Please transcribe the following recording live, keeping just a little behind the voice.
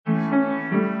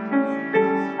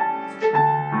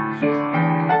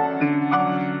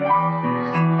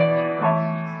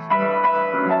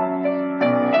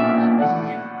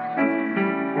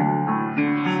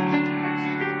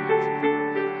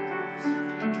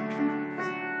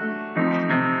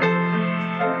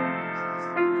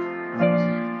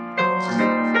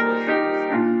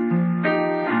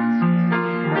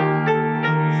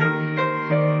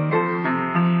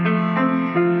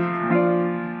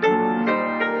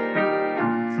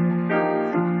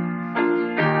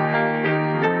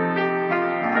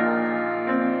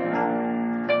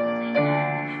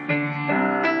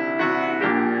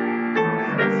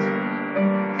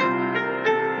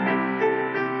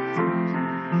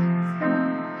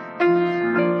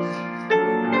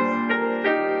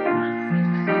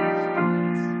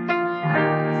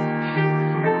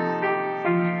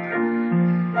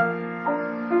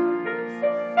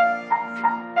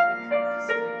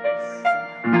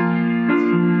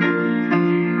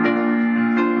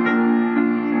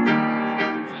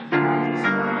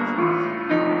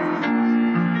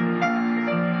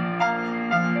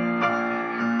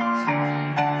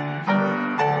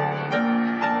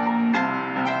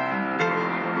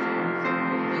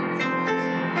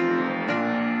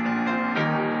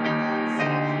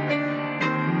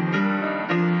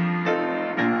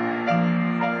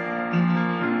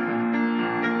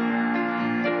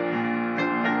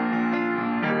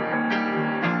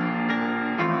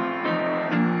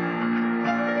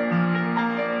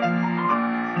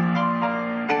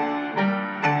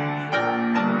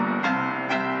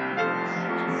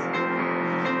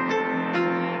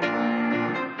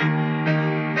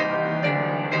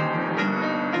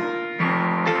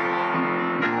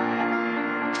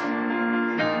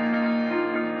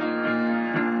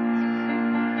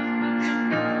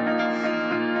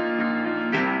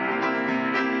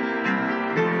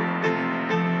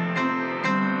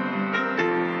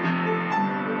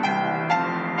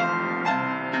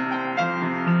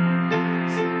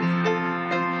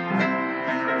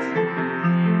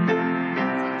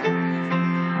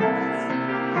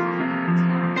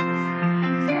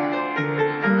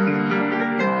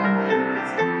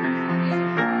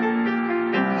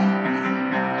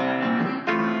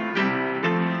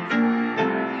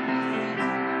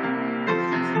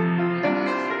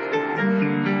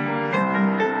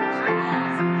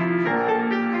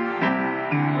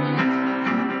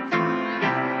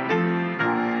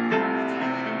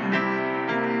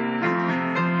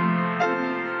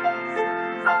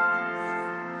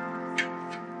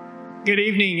Good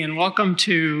evening and welcome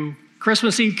to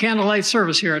Christmas Eve candlelight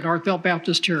service here at Northville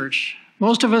Baptist Church.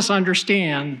 Most of us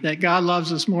understand that God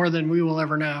loves us more than we will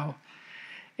ever know.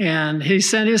 And he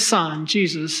sent his son,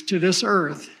 Jesus, to this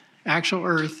earth, actual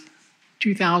earth,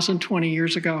 2,020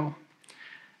 years ago.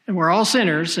 And we're all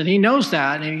sinners, and he knows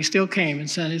that, and he still came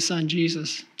and sent his son,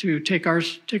 Jesus, to take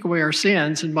away our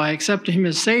sins. And by accepting him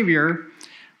as Savior,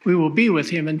 we will be with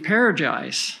him in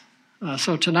paradise.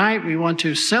 So tonight we want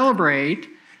to celebrate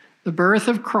the birth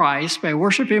of Christ by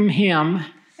worshiping him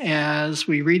as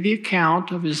we read the account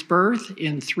of his birth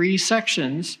in 3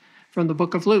 sections from the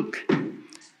book of Luke.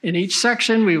 In each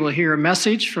section, we will hear a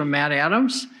message from Matt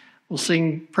Adams. We'll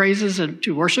sing praises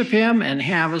to worship him and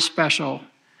have a special.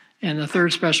 And the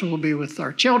third special will be with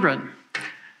our children.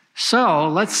 So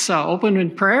let's open in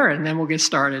prayer and then we'll get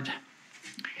started.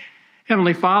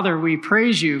 Heavenly Father, we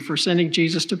praise you for sending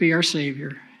Jesus to be our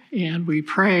Savior. And we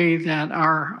pray that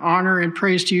our honor and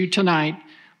praise to you tonight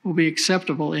will be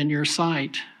acceptable in your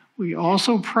sight. We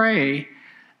also pray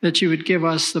that you would give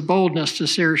us the boldness to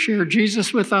share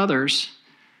Jesus with others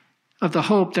of the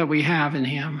hope that we have in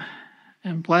him.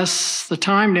 And bless the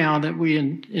time now that we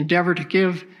endeavor to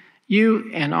give you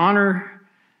and honor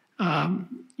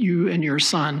you and your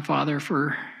Son, Father,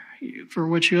 for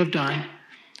what you have done.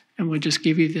 And we'll just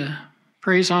give you the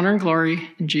praise, honor, and glory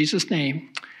in Jesus' name.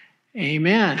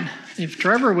 Amen. If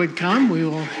Trevor would come,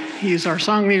 he's our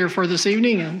song leader for this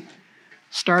evening, and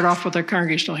start off with our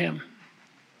congregational hymn.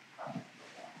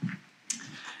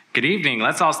 Good evening.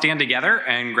 Let's all stand together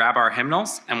and grab our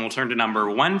hymnals, and we'll turn to number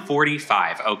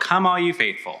 145. Oh, come all you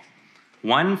faithful.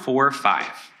 145.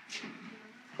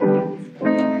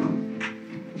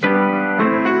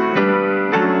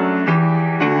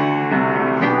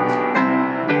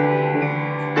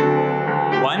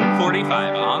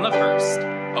 On the first.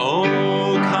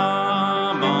 Oh,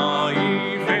 come all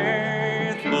ye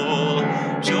faithful,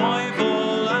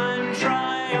 joyful and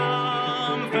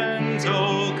triumphant.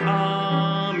 Oh,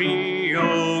 come ye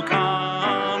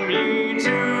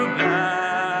to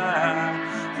Bethlehem.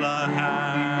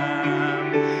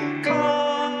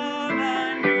 Come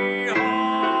and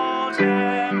behold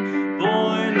him,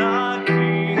 born the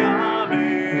King of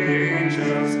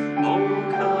angels.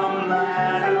 Oh, come,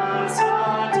 let us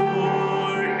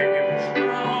adore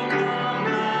him. Oh, come,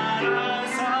 let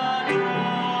us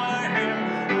adore him.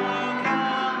 Oh,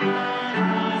 come, let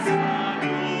us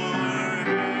adore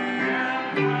him.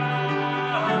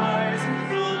 Praise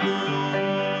the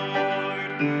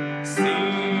Lord.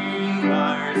 Sing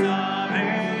choirs of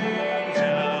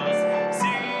angels,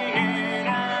 singing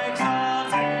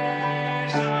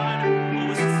exaltation.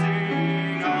 Oh,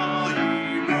 sing all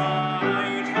ye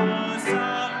bright hosts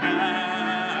of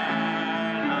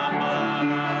heaven above.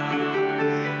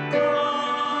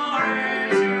 Glory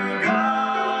to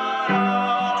God,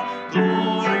 all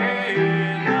glory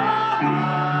in the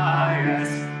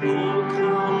highest. Oh,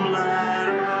 come, let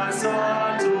us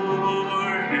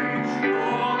adore him.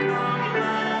 Oh, come,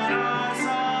 let us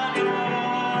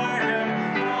adore him.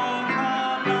 Oh,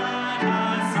 come, let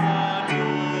us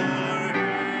adore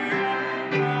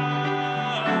him.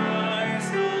 Praise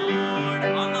the Lord.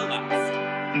 On the left.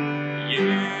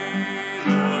 Yea,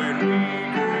 Lord, we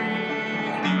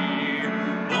greet thee,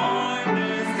 born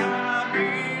this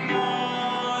happy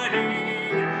morning.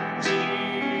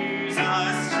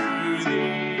 Jesus, to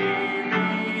thee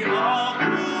be all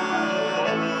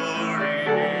glory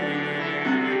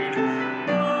made.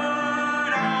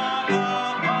 Word of the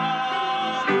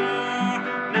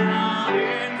Father, now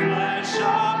in flesh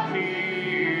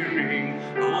appearing.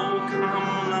 Oh,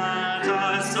 come, let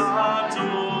us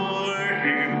adore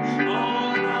him.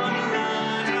 Oh, come,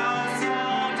 let us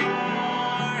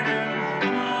adore him.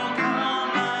 Oh, come,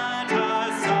 let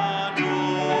us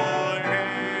adore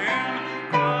him.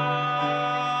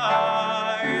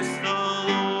 Christ the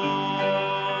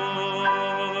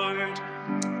Lord.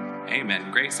 Amen.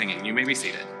 Great singing. You may be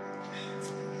seated.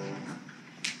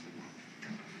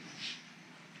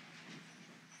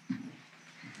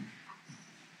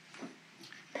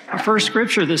 Our first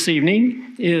scripture this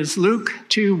evening is Luke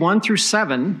 2, 1 through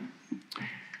 7.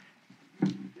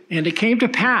 And it came to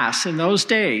pass in those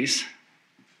days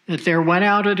that there went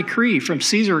out a decree from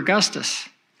Caesar Augustus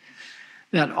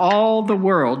that all the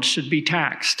world should be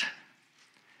taxed.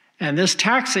 And this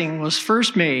taxing was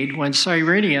first made when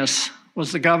Cyrenius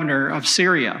was the governor of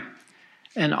Syria.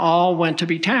 And all went to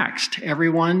be taxed,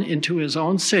 everyone into his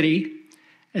own city.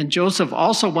 And Joseph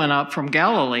also went up from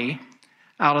Galilee,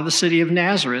 out of the city of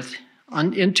Nazareth,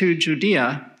 into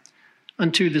Judea,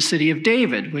 unto the city of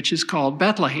David, which is called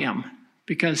Bethlehem,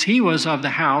 because he was of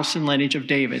the house and lineage of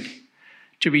David,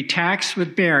 to be taxed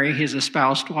with Mary, his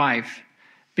espoused wife,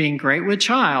 being great with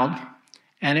child.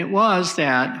 And it was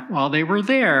that while they were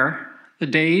there, the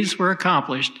days were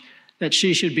accomplished that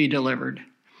she should be delivered.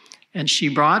 And she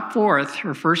brought forth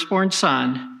her firstborn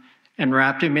son and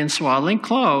wrapped him in swaddling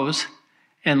clothes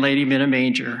and laid him in a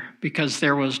manger, because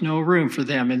there was no room for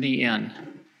them in the inn.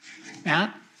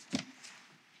 Matt?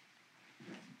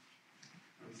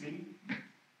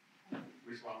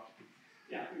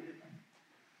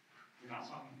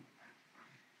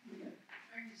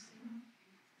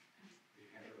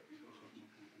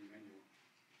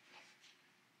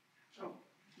 Oh,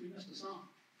 we missed a song.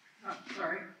 Oh,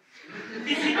 sorry.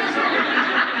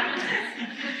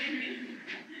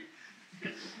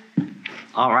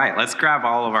 All right, let's grab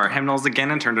all of our hymnals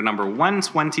again and turn to number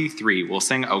 123. We'll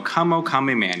sing O Come,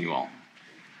 Emmanuel.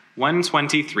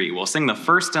 123. We'll sing the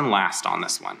first and last on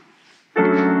this one.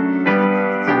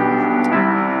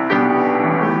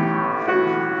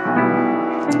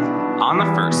 On the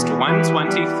first,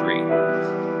 123.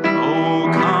 O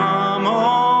come,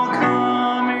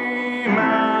 Emmanuel,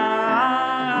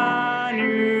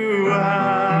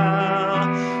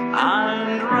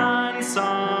 and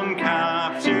ransom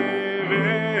captive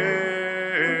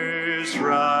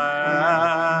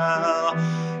Israel,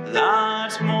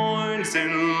 that mourns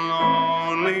in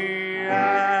lonely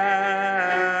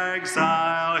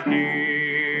exile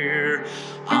here,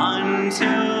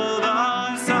 until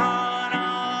the Son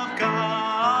of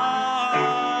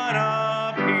God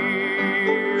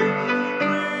appear.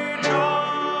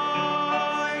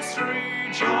 Rejoice,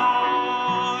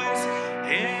 rejoice,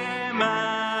 Emmanuel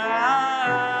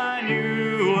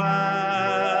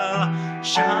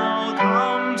shall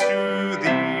come to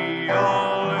thee, O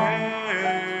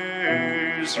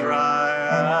Israel.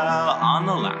 On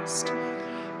the last.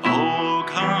 O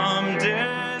come,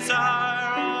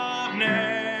 desire of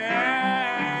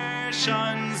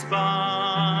nations,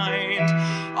 bind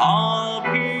all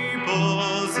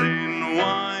peoples in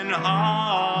one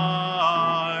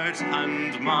heart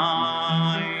and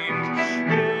mind.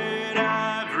 Bid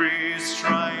every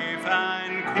strife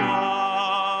and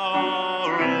quarrel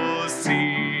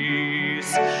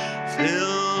cease.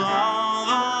 Fill all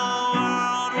the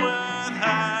world with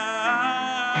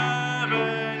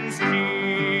heaven's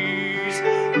peace.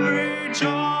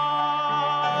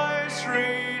 Rejoice,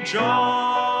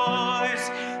 rejoice,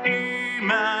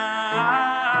 Emmanuel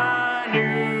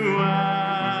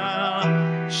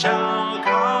shall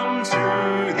come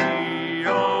to thee,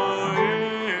 O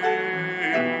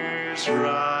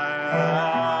Israel.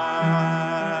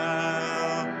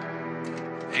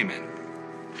 Amen.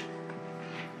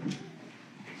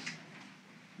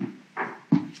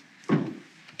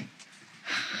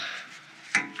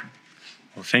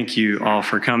 Well, thank you all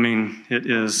for coming. It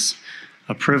is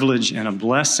a privilege and a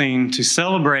blessing to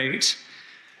celebrate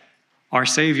our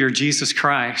Savior, Jesus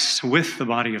Christ, with the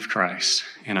body of Christ.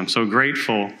 And I'm so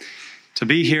grateful to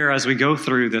be here as we go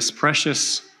through this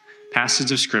precious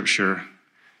passage of Scripture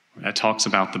that talks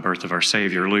about the birth of our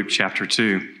Savior, Luke chapter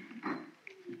 2.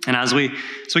 And as we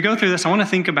go through this, I want to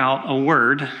think about a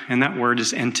word, and that word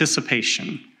is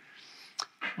anticipation.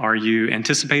 Are you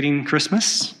anticipating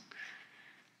Christmas?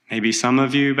 Maybe some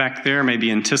of you back there may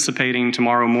be anticipating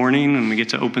tomorrow morning when we get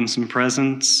to open some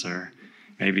presents, or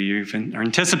maybe you are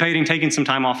anticipating taking some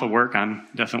time off of work. I'm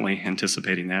definitely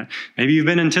anticipating that. Maybe you've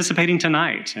been anticipating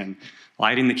tonight and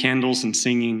lighting the candles and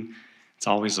singing. It's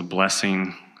always a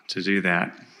blessing to do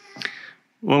that.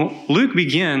 Well, Luke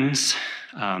begins,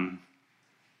 we have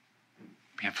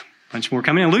a bunch more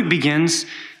coming in. Luke begins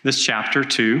this chapter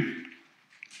 2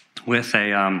 with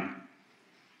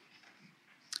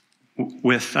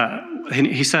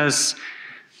he says,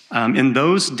 in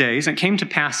those days, and it came to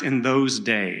pass in those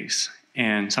days.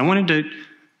 And so I wanted to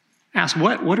ask,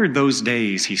 what are those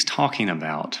days he's talking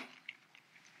about?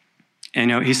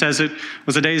 And he says it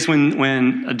was the days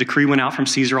when a decree went out from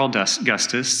Caesar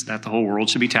Augustus that the whole world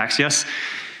should be taxed. Yes,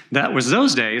 that was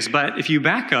those days. But if you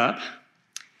back up,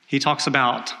 he talks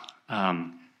about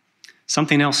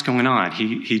something else going on.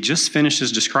 He just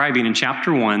finishes describing in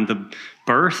chapter 1 the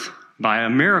birth by a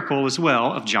miracle as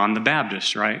well of John the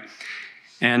Baptist, right?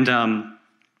 And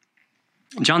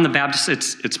John the Baptist,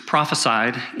 it's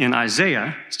prophesied in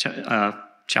Isaiah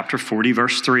chapter 40,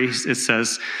 verse 3. It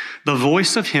says, "The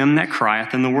voice of him that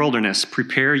crieth in the wilderness,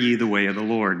 prepare ye the way of the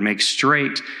Lord, make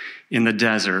straight in the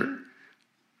desert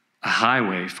a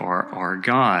highway for our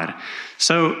God."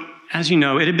 So, as you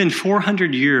know, it had been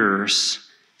 400 years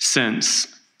since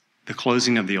the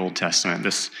closing of the Old Testament.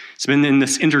 It's been in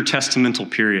this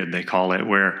intertestamental period, they call it,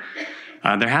 where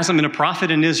there hasn't been a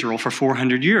prophet in Israel for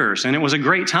 400 years. And it was a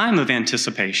great time of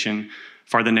anticipation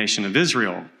for the nation of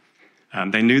Israel.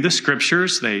 They knew the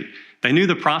scriptures. They knew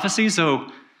the prophecies,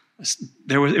 though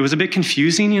it was a bit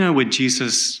confusing. Would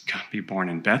Jesus be born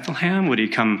in Bethlehem? Would he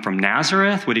come from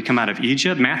Nazareth? Would he come out of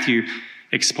Egypt? Matthew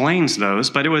explains those,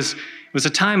 but it was a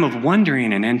time of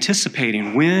wondering and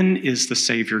anticipating, when is the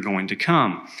Savior going to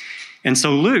come? And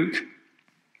so Luke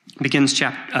begins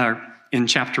in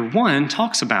chapter 1,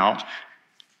 talks about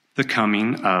the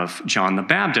coming of John the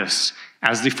Baptist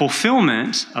as the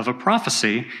fulfillment of a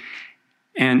prophecy.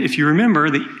 And if you remember,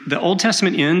 the Old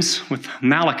Testament ends with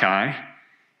Malachi,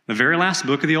 the very last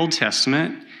book of the Old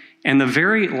Testament, and the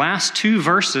very last two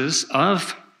verses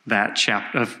of that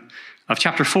chapter of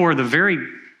chapter 4, the very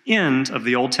end of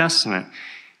the Old Testament.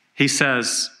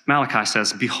 Malachi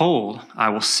says, "Behold, I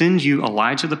will send you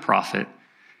Elijah the prophet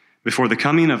before the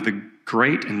coming of the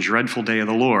great and dreadful day of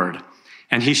the Lord.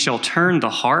 And he shall turn the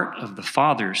heart of the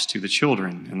fathers to the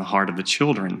children, and the heart of the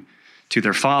children to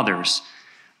their fathers,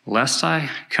 lest I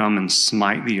come and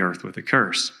smite the earth with a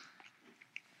curse."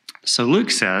 So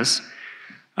Luke says,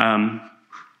 along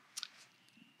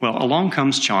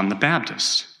comes John the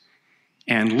Baptist.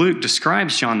 And Luke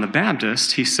describes John the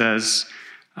Baptist. He says,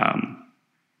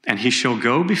 "And he shall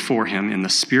go before him in the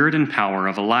spirit and power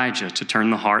of Elijah to turn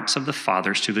the hearts of the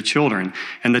fathers to the children,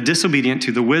 and the disobedient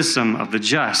to the wisdom of the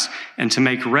just, and to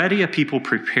make ready a people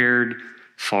prepared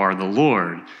for the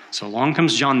Lord." So along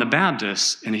comes John the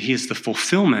Baptist, and he is the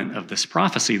fulfillment of this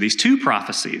prophecy, these two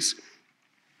prophecies.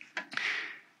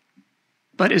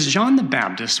 But is John the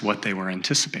Baptist what they were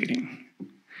anticipating?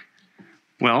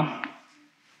 Well,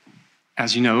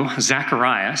 as you know,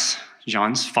 Zacharias,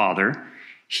 John's father,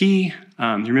 you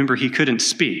remember he couldn't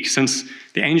speak. Since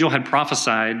the angel had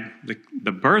prophesied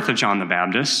the birth of John the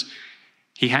Baptist,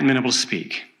 he hadn't been able to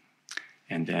speak.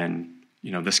 And then,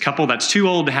 this couple that's too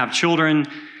old to have children,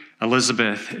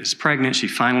 Elizabeth is pregnant. She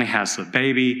finally has the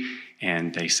baby,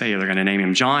 and they say they're going to name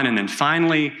him John. And then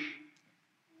finally,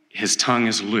 his tongue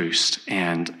is loosed,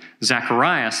 and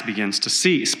Zacharias begins to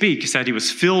speak. He said he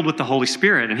was filled with the Holy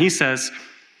Spirit. And he says,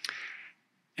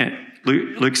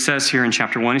 Luke says here in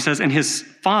chapter 1, he says, "And his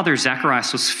father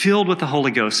Zacharias was filled with the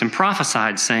Holy Ghost and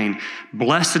prophesied, saying,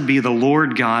 Blessed be the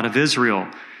Lord God of Israel,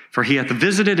 for he hath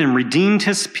visited and redeemed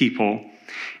his people,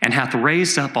 and hath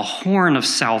raised up a horn of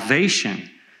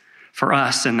salvation for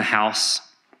us in the house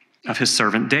of his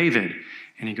servant David."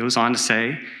 And he goes on to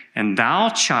say, "And thou,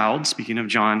 child," speaking of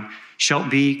John,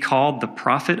 "shalt be called the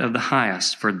prophet of the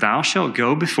highest, for thou shalt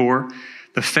go before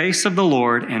the face of the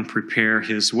Lord and prepare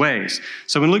his ways."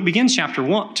 So when Luke begins chapter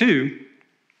 2,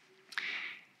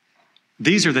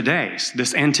 these are the days.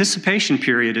 This anticipation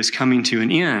period is coming to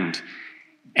an end.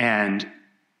 And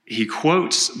he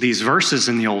quotes these verses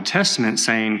in the Old Testament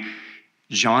saying,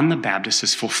 John the Baptist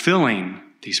is fulfilling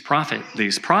these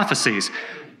prophecies.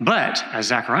 But, as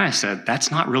Zacharias said,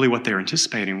 that's not really what they're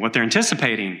anticipating. What they're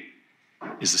anticipating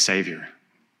is the Savior.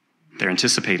 They're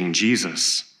anticipating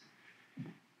Jesus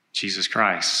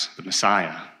Christ, the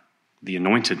Messiah, the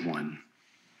Anointed One.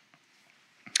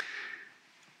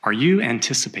 Are you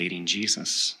anticipating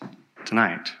Jesus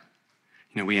tonight?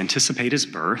 We anticipate his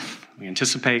birth. We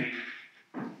anticipate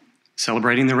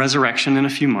celebrating the resurrection in a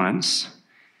few months.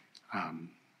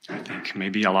 I think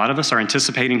maybe a lot of us are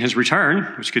anticipating his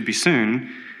return, which could be soon.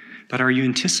 But are you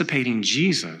anticipating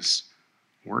Jesus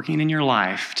working in your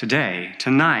life today,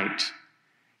 tonight?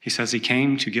 He says he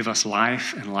came to give us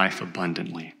life and life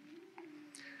abundantly.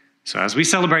 So as we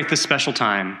celebrate this special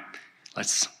time,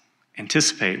 let's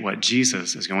anticipate what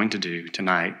Jesus is going to do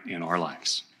tonight in our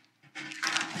lives.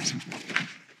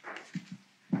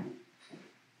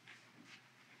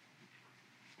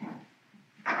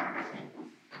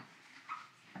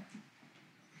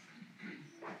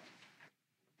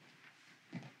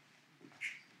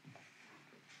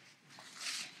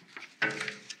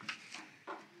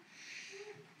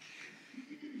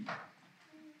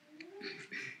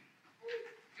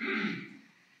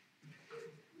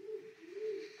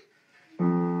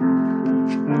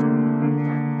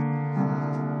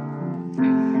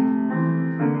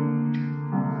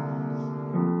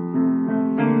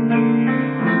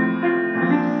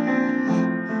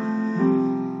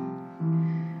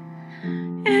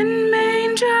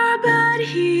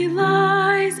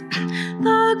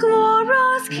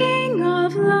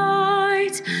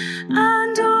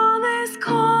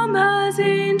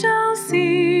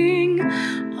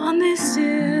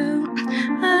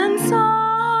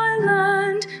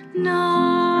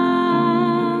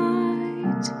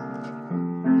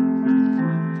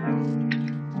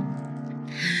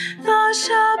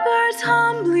 Shepherds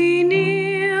humbly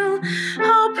kneel,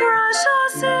 how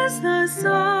precious is the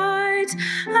sight,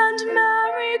 and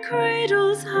Mary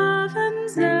cradles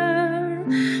heaven's air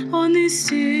on this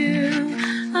still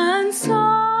and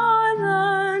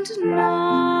silent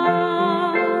night.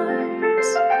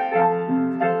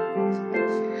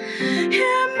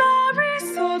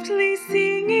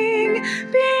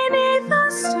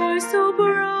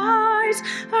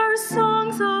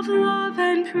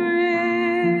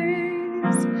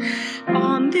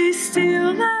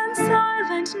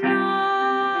 silent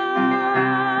night,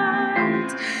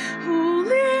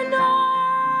 holy night.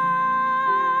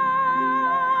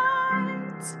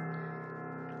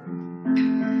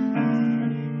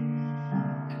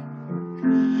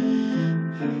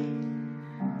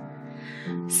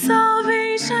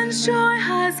 Salvation's joy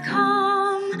has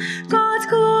come, God's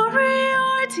glory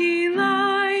our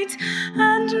delight,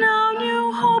 and now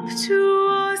new hope to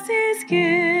us is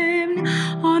given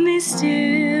on this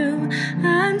still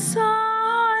and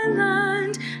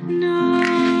silent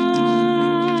night.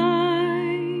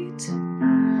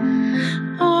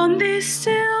 On this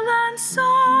still and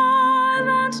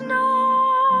silent night.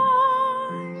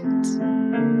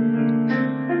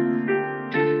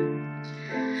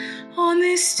 On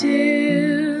this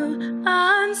still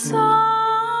and silent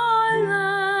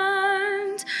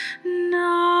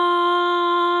night.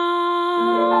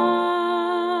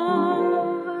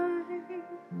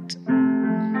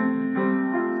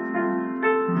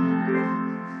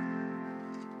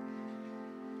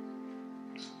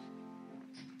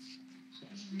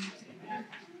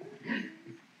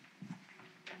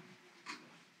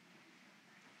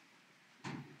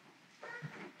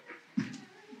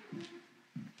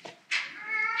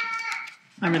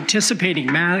 I'm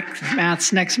anticipating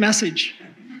Matt's next message.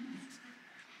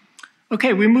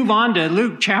 Okay, we move on to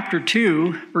Luke chapter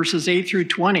 2, verses 8 through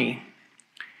 20.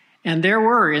 And there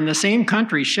were in the same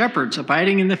country shepherds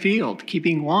abiding in the field,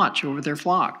 keeping watch over their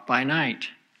flock by night.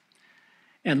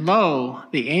 And lo,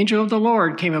 the angel of the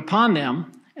Lord came upon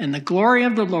them, and the glory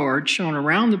of the Lord shone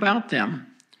around about them,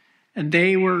 and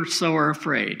they were sore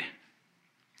afraid.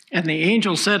 And the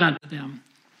angel said unto them,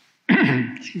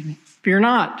 Fear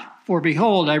not, for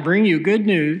behold, I bring you good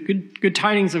news, good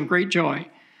tidings of great joy,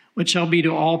 which shall be to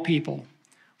all people.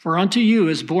 For unto you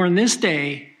is born this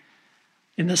day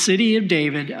in the city of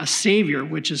David a Savior,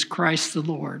 which is Christ the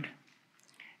Lord.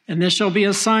 And this shall be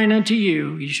a sign unto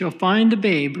you. You shall find the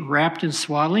babe wrapped in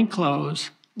swaddling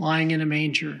clothes, lying in a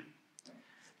manger.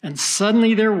 And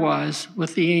suddenly there was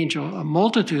with the angel a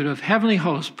multitude of heavenly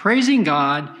hosts, praising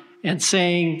God and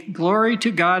saying, Glory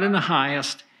to God in the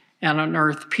highest, and on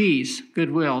earth peace,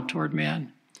 goodwill toward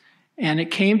men. And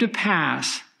it came to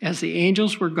pass, as the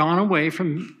angels were gone away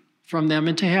from them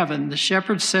into heaven, the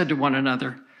shepherds said to one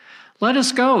another, Let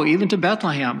us go even to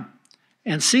Bethlehem,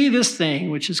 and see this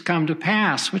thing which is come to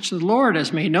pass, which the Lord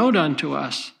has made known unto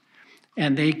us.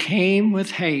 And they came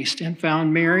with haste, and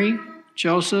found Mary,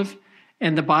 Joseph,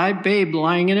 and the babe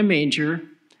lying in a manger.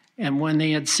 And when they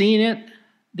had seen it,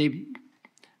 they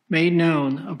made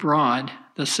known abroad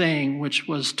the saying which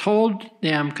was told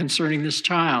them concerning this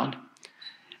child.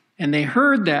 And they that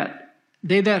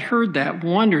heard that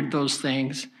wondered those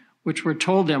things which were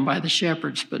told them by the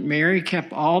shepherds. But Mary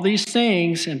kept all these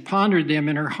things and pondered them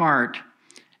in her heart.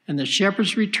 And the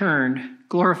shepherds returned,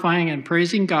 glorifying and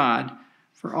praising God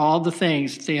for all the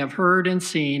things that they have heard and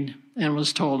seen and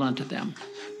was told unto them.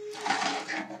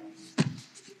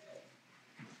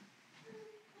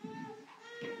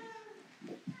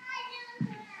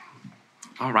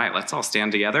 All right, let's all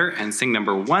stand together and sing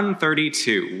number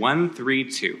 132,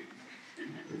 132.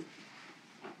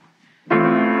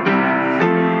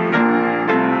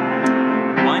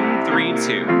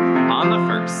 On the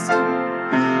first.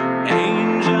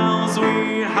 Angels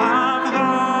we have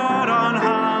heard on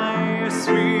high,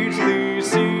 sweetly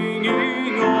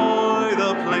singing o'er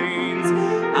the plains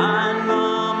and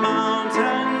the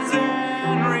mountains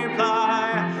in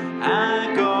reply,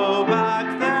 echo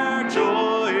back their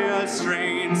joyous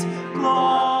strains.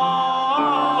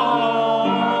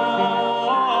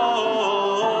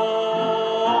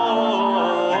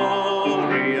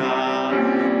 Gloria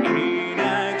in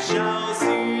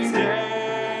excelsis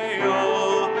Deo.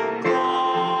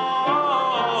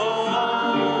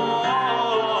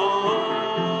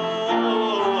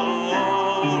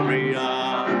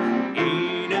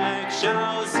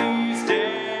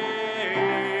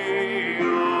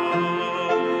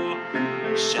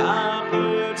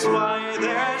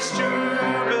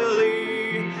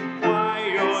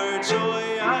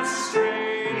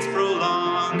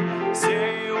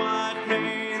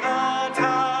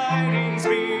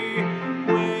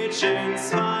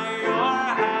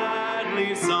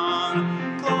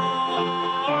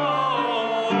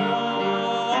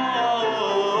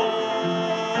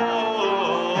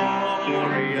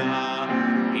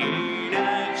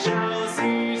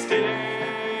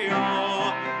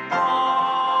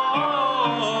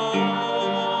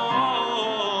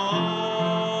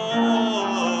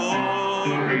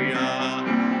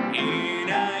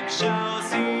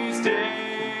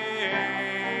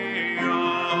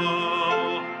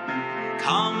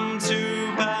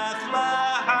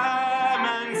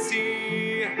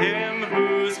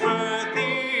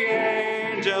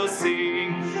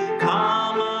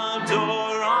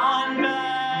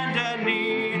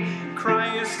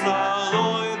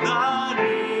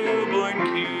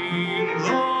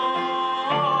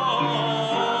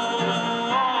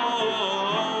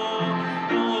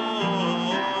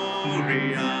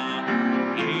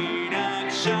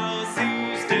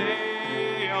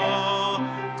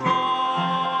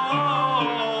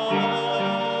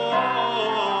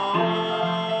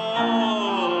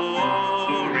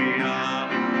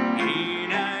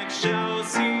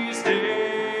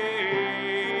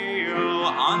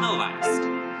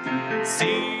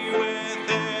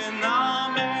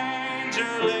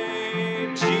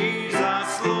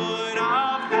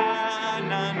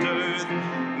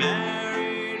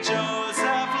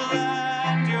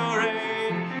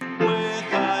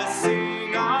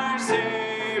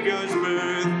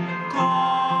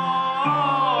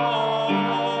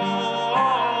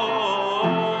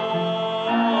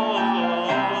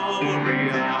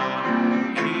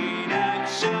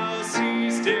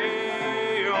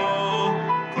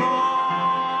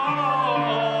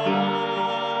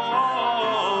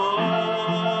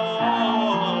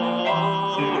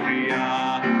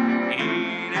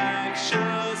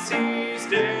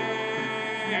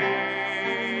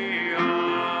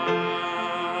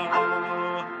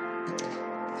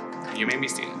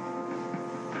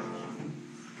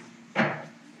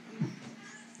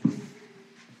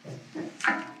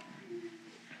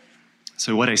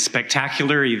 So what a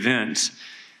spectacular event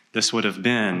this would have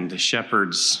been. The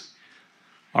shepherds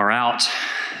are out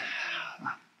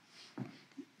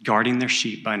guarding their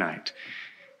sheep by night.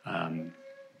 I'm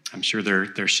sure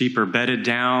their sheep are bedded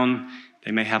down.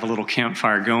 They may have a little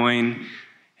campfire going.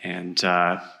 And,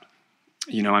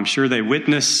 I'm sure they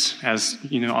witness, as,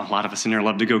 a lot of us in there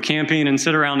love to go camping and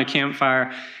sit around a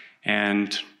campfire.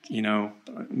 And,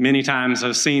 many times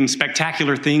I've seen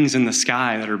spectacular things in the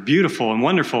sky that are beautiful and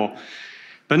wonderful,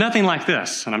 but nothing like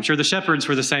this. And I'm sure the shepherds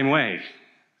were the same way,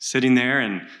 sitting there,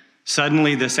 and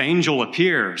suddenly this angel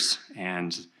appears,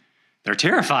 and they're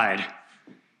terrified.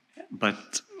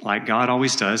 But like God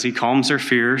always does, he calms their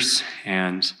fears,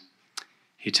 and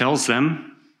he tells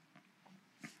them,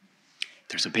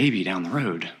 there's a baby down the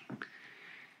road.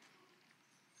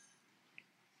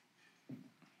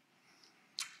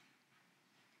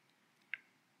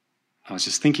 I was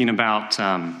just thinking about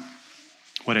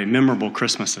what a memorable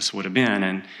Christmas this would have been.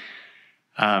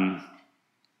 And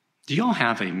do y'all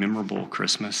have a memorable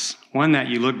Christmas? One that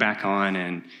you look back on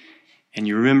and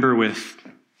you remember with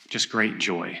just great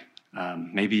joy.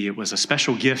 Maybe it was a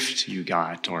special gift you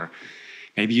got, or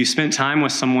maybe you spent time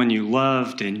with someone you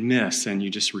loved and missed, and you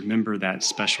just remember that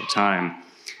special time.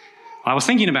 I was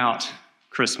thinking about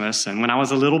Christmas, and when I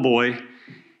was a little boy,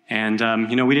 and,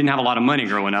 we didn't have a lot of money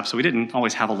growing up, so we didn't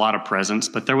always have a lot of presents,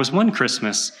 but there was one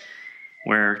Christmas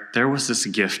where there was this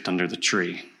gift under the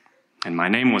tree, and my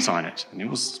name was on it, and it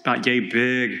was about yay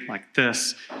big, like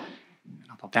this. And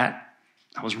I thought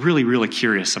I was really, really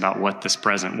curious about what this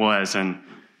present was, and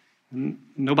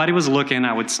nobody was looking.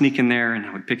 I would sneak in there, and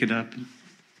I would pick it up,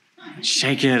 and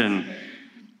shake it, and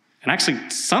actually,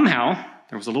 somehow,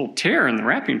 there was a little tear in the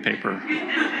wrapping paper.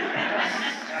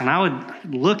 And I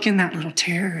would look in that little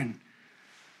tear,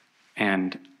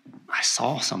 and I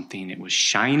saw something. It was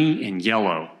shiny and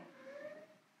yellow.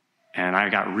 And I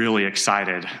got really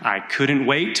excited. I couldn't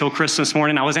wait till Christmas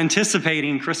morning. I was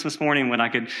anticipating Christmas morning when I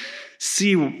could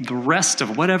see the rest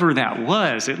of whatever that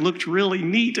was. It looked really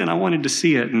neat, and I wanted to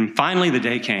see it. And finally, the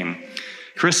day came.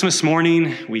 Christmas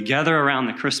morning, we gather around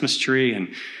the Christmas tree, and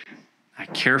I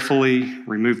carefully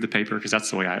remove the paper, because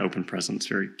that's the way I open presents,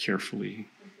 very carefully.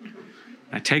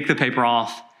 I take the paper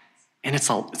off, and it's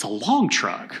a log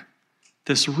truck,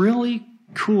 this really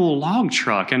cool log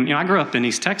truck. And I grew up in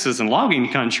East Texas in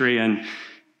logging country, and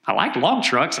I like log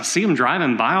trucks. I see them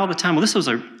driving by all the time. Well, this was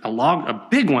a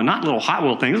big one, not a little Hot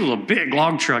Wheel thing. This was a big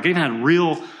log truck. It even had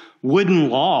real wooden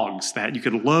logs that you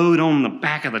could load on the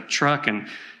back of the truck, and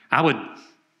I would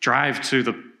drive to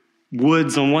the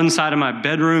woods on one side of my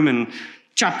bedroom and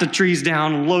chop the trees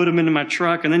down and load them into my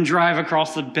truck, and then drive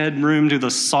across the bedroom to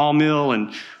the sawmill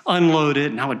and unload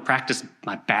it. And I would practice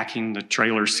my backing the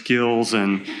trailer skills.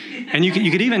 And you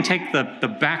could even take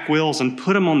the back wheels and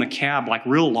put them on the cab like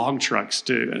real log trucks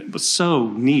do. It was so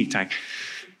neat.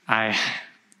 My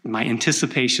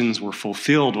anticipations were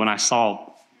fulfilled when I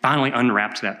finally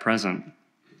unwrapped that present.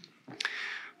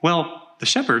 Well, the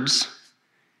shepherds,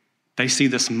 they see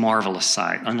this marvelous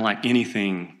sight, unlike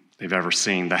anything they've ever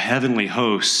seen. The heavenly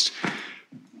host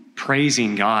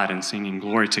praising God and singing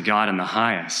glory to God in the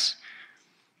highest.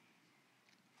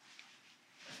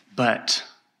 But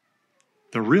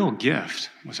the real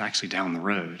gift was actually down the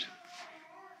road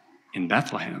in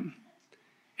Bethlehem.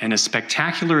 And as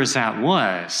spectacular as that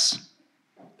was,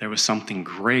 there was something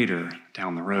greater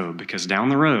down the road, because down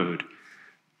the road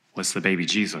was the baby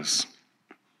Jesus.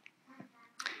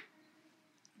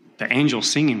 The angel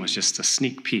singing was just a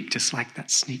sneak peek, just like that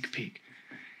sneak peek.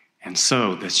 And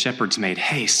so the shepherds made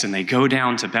haste, and they go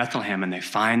down to Bethlehem, and they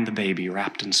find the baby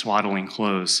wrapped in swaddling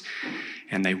clothes,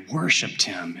 and they worshiped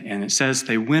him. And it says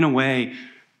they went away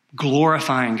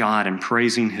glorifying God and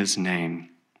praising his name.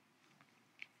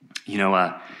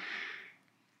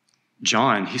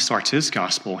 John, he starts his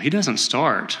gospel. He doesn't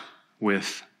start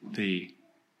with the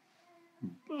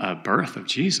birth of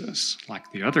Jesus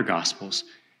like the other gospels.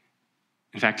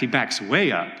 In fact, he backs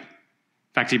way up.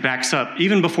 In fact, he backs up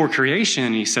even before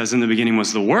creation. He says, in the beginning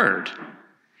was the Word.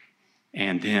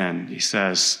 And then he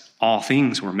says, all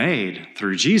things were made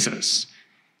through Jesus.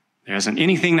 There isn't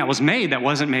anything that was made that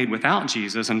wasn't made without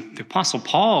Jesus. And the Apostle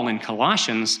Paul in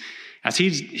Colossians, as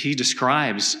he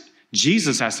describes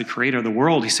Jesus as the creator of the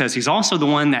world, he says he's also the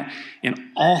one that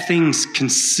in all things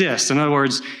consists. In other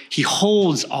words, he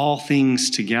holds all things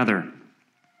together.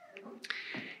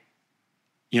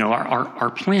 Our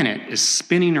planet is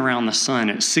spinning around the sun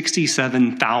at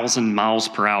 67,000 miles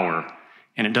per hour,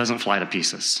 and it doesn't fly to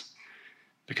pieces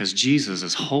because Jesus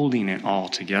is holding it all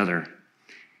together.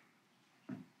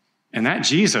 And that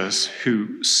Jesus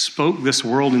who spoke this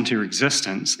world into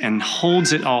existence and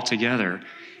holds it all together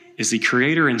is the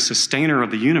creator and sustainer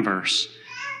of the universe,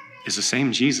 is the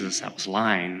same Jesus that was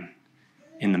lying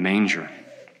in the manger.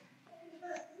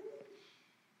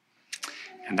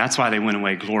 And that's why they went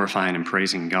away glorifying and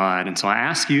praising God. And so I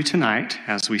ask you tonight,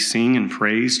 as we sing and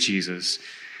praise Jesus,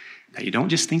 that you don't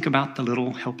just think about the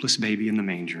little helpless baby in the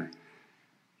manger,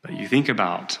 but you think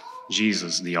about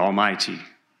Jesus, the Almighty,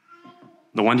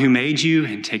 the one who made you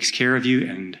and takes care of you,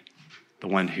 and the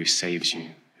one who saves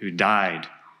you, who died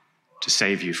to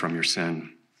save you from your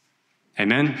sin.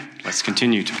 Amen. Let's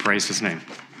continue to praise his name.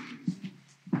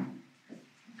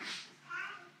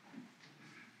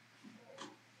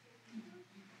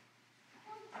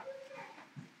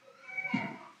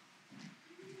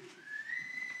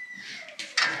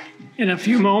 In a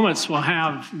few moments, we'll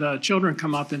have the children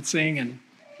come up and sing, and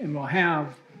we'll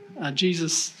have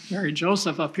Jesus, Mary,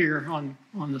 Joseph up here on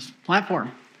this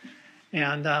platform.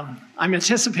 And I'm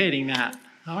anticipating that.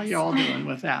 How are you all doing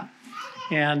with that?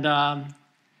 And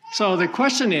so the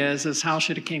question is how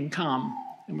should a king come?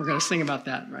 And we're going to sing about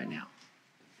that right now.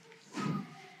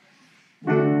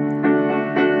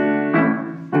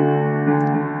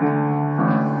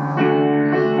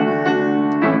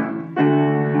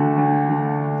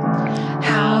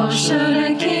 Should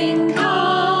a king come?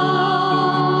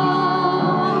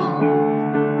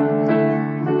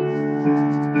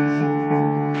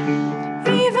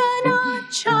 Even a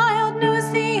child knows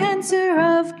the answer,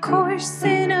 of course,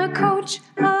 in a coach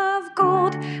of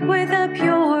gold with a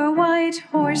pure white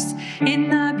horse, in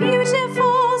the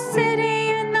beautiful city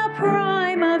in the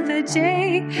prime of the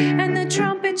day, and the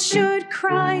trumpets should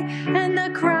cry and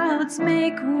the crowds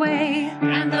make way,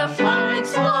 and the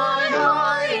flags fly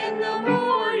high in the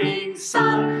morning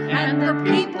sun, and the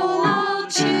people all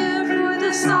cheer for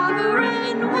the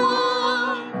sovereign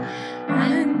one,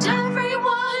 and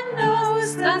everyone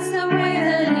knows that's the way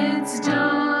that it's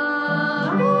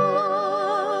done.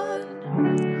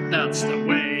 That's the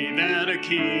way that a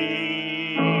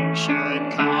king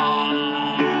should come.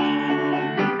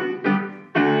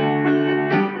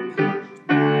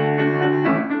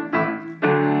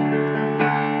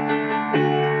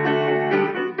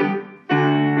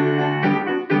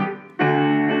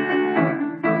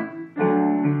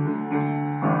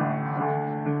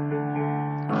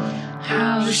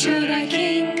 How should a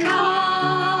king come?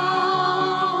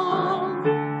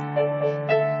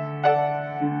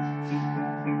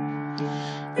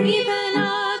 Even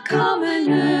a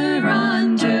commoner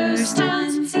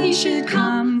understands he should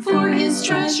come for his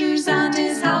treasures and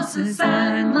his houses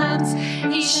and lands.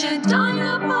 He should dine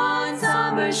upon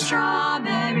summer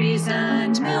strawberries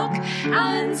and milk,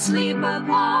 and sleep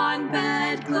upon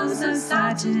bedclothes of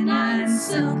satin and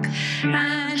silk,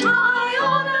 and high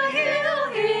on a hill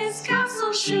his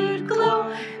castle should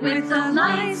glow with the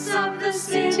lights of the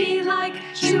city like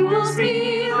jewels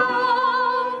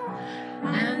below,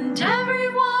 and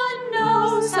everyone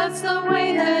knows that's the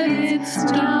way that it's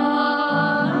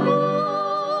done.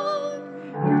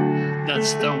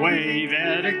 That's the way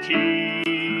that a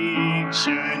king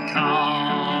should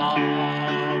come.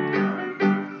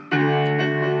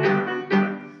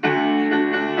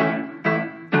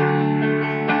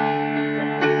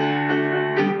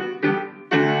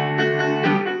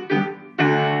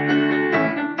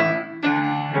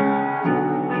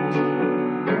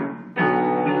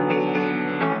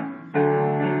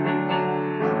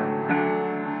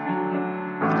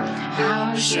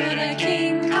 How should a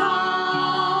king come?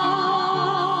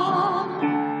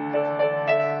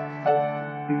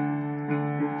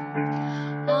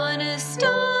 On a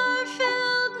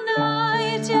star-filled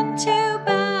night into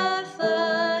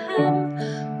Bethlehem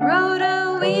rode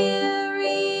a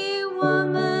weary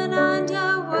woman and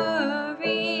a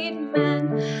worried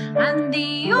man, and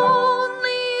the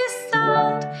only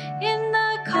sound in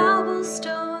the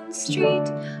cobblestone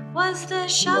street was the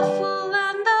shuffle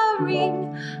and the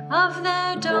ring of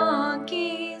their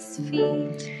donkeys'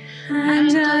 feet. And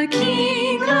a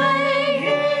king lay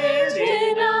hid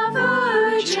in a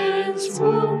virgin's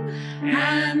womb,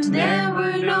 and there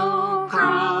were no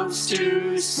crowds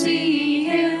to see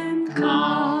him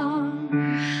come.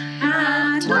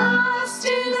 At last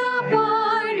in a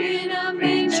barn in a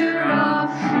manger of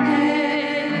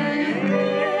hay,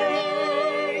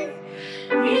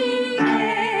 he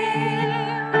came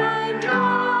and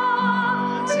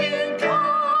God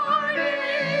incarnate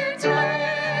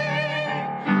day,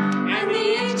 and the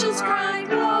angels cried,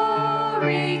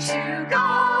 "Glory to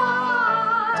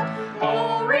God,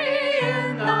 glory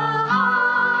in the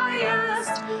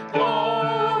highest,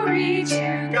 glory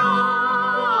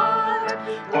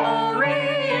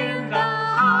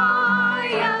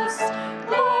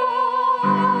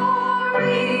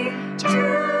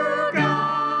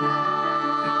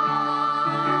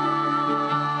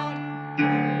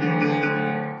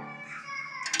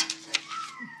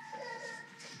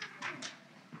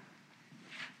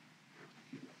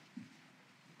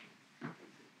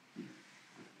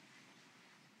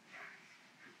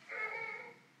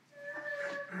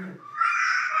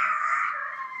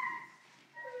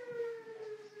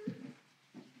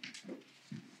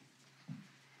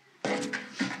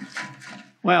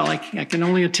Well, I can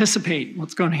only anticipate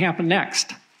what's going to happen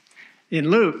next.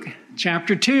 In Luke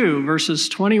chapter 2, verses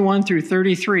 21 through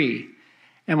 33,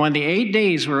 and when the 8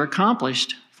 days were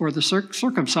accomplished for the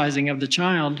circumcising of the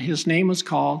child, his name was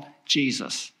called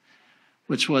Jesus,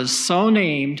 which was so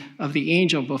named of the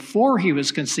angel before he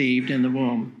was conceived in the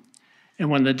womb.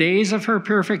 And when the days of her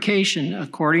purification,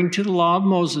 according to the law of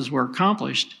Moses, were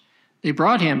accomplished, they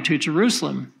brought him to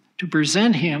Jerusalem to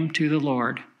present him to the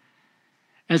Lord.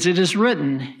 As it is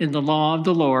written in the law of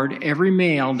the Lord, every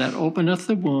male that openeth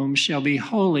the womb shall be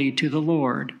holy to the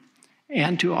Lord,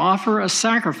 and to offer a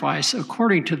sacrifice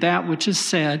according to that which is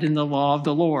said in the law of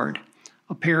the Lord,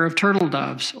 a pair of turtle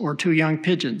doves or 2 young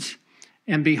pigeons.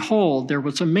 And behold, there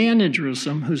was a man in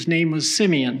Jerusalem whose name was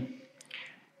Simeon.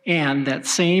 And that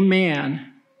same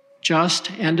man, just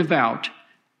and devout,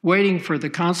 waiting for the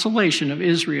consolation of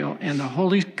Israel, and the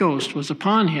Holy Ghost was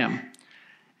upon him.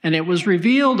 And it was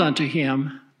revealed unto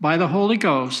him by the Holy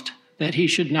Ghost that he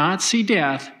should not see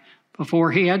death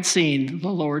before he had seen the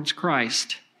Lord's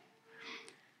Christ.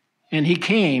 And he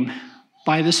came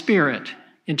by the Spirit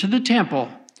into the temple,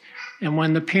 and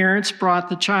when the parents brought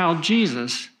the child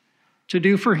Jesus to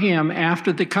do for him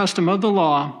after the custom of the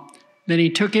law, then he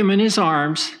took him in his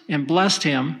arms and blessed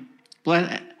him.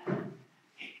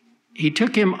 He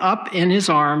took him up in his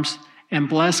arms and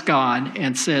blessed God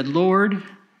and said, Lord,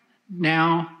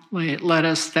 now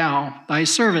lettest thou thy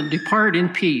servant depart in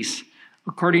peace,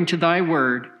 according to thy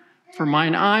word. For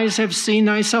mine eyes have seen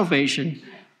thy salvation,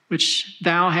 which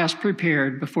thou hast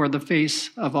prepared before the face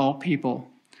of all people,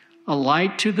 a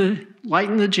light to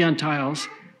lighten the Gentiles,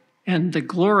 and the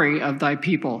glory of thy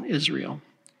people Israel.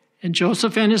 And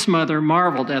Joseph and his mother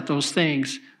marveled at those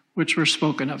things which were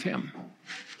spoken of him.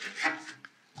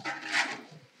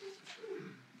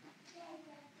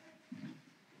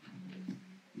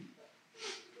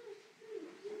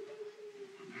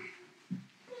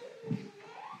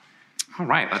 All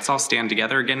right, let's all stand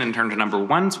together again and turn to number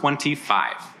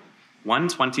 125.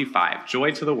 125,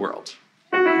 Joy to the World.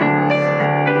 On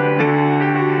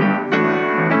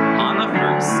the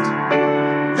first.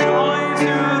 Joy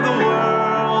to the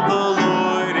world, the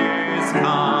Lord is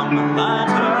come. Let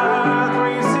earth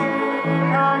receive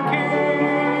her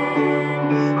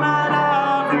King. Let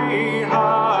every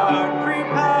heart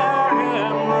prepare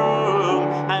him room.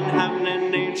 And heaven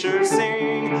and nature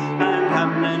sing, and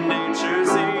heaven and nature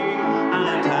sing.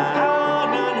 And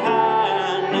heaven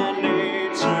and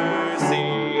nature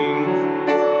sing.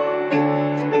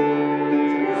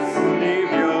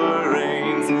 Savior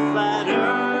reigns, let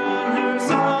earth her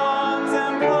songs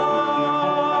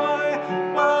employ.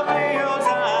 While fields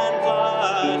and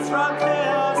floods, rock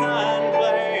hills and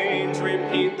plains,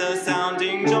 repeat the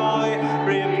sounding joy,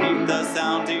 repeat the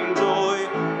sounding joy,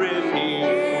 repeat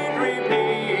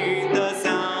the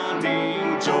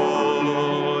sounding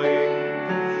joy.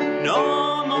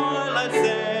 No more let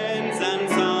sins and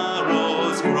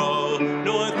sorrows grow,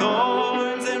 nor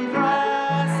thorns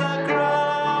impress the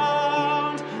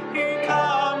ground. He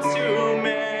comes to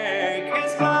make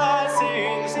his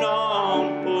blessings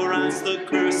known. For us the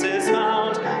curse is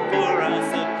found, for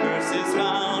us the curse is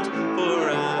found, for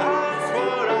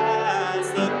us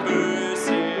the curse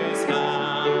is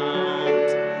found.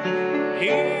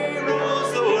 He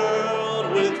rules the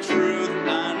world with truth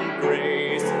and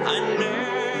grace, and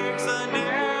makes the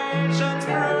nations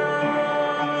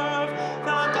prove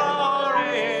the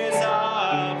glories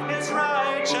of his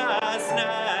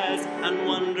righteousness, and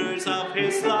wonders of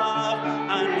his love,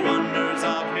 and wonders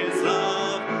of his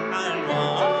love, and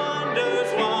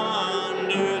wonders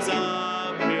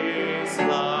of his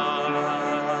love.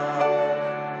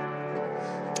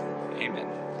 Amen.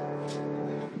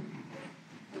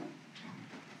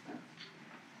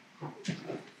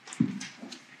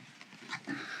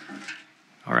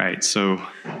 All right, so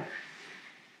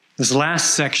this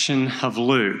last section of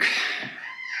Luke,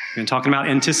 we've been talking about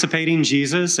anticipating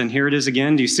Jesus, and here it is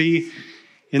again. Do you see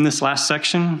in this last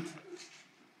section?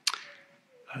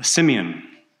 Simeon.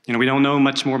 You know, we don't know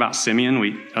much more about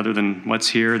Simeon other than what's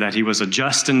here, that he was a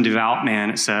just and devout man,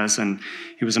 it says, and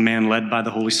he was a man led by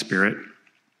the Holy Spirit.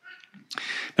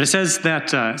 But it says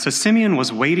that Simeon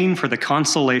was waiting for the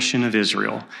consolation of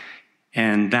Israel,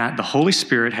 and that the Holy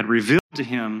Spirit had revealed to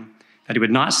him that he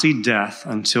would not see death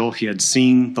until he had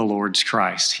seen the Lord's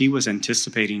Christ. He was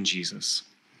anticipating Jesus.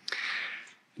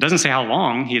 It doesn't say how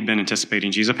long he had been anticipating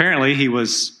Jesus. Apparently,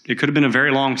 it could have been a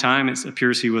very long time. It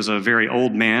appears he was a very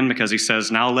old man, because he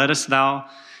says, now lettest thou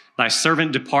thy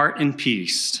servant depart in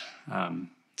peace.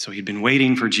 So he'd been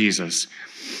waiting for Jesus.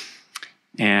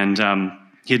 And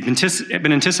he had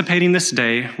been anticipating this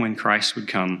day when Christ would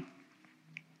come.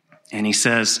 And he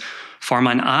says, For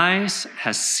mine eyes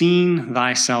has seen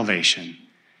thy salvation.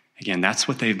 Again, that's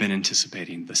what they've been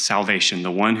anticipating, the salvation,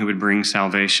 the one who would bring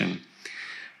salvation.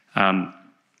 And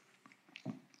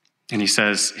he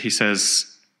says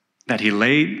that he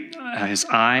laid his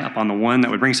eye upon the one that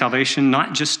would bring salvation,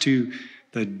 not just to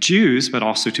the Jews, but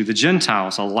also to the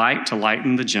Gentiles, a light to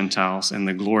lighten the Gentiles and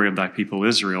the glory of thy people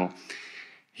Israel.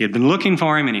 He had been looking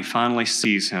for him, and he finally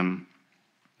sees him.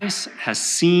 This has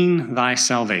seen thy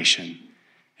salvation.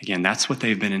 Again, that's what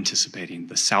they've been anticipating,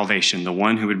 the salvation, the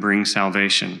one who would bring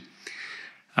salvation.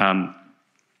 And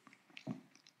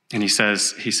he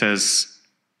says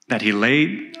that he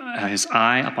laid his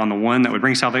eye upon the one that would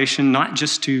bring salvation, not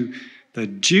just to the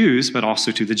Jews, but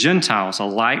also to the Gentiles, a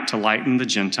light to lighten the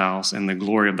Gentiles and the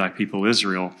glory of thy people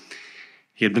Israel.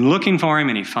 He had been looking for him,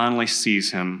 and he finally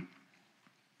sees him.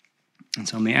 And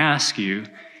so let me ask you,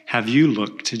 have you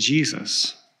looked to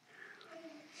Jesus?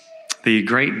 The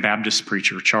great Baptist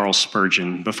preacher, Charles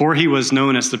Spurgeon, before he was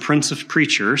known as the Prince of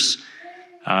Preachers,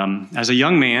 as a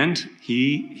young man,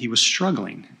 he was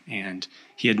struggling, and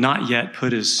he had not yet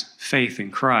put his faith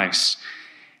in Christ.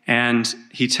 And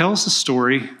he tells the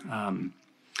story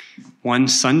one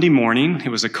Sunday morning. It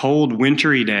was a cold,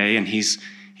 wintry day, and he's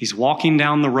walking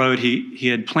down the road. He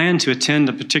had planned to attend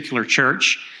a particular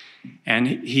church, and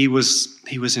he was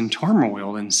in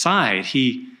turmoil inside.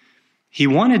 He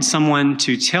wanted someone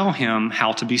to tell him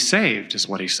how to be saved, is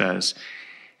what he says.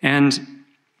 And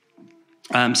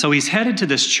so he's headed to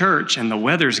this church, and the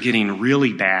weather's getting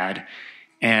really bad.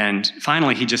 And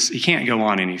finally, he can't go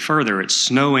on any further. It's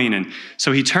snowing. And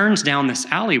so he turns down this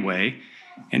alleyway,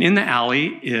 and in the alley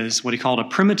is what he called a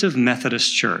primitive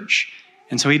Methodist church.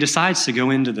 And so he decides to go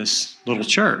into this little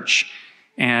church.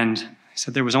 And he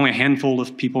said there was only a handful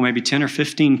of people, maybe 10 or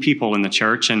 15 people in the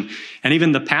church. And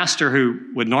even the pastor who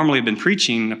would normally have been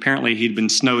preaching, apparently he'd been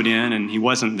snowed in and he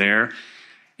wasn't there.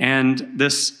 And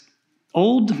this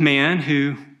old man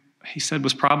who he said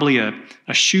was probably a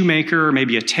shoemaker or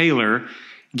maybe a tailor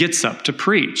gets up to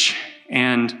preach.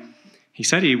 And he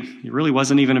said he really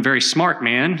wasn't even a very smart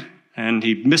man, and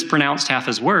he mispronounced half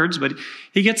his words, but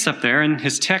he gets up there, and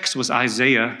his text was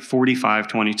Isaiah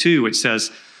 45:22, which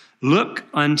says, "Look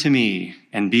unto me,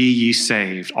 and be ye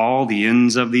saved, all the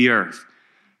ends of the earth,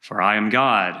 for I am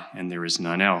God, and there is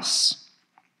none else."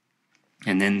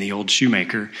 And then the old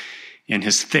shoemaker, in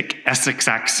his thick Essex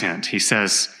accent, he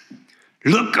says,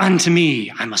 "Look unto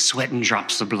me, I'm a sweating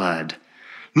drops of blood.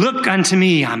 Look unto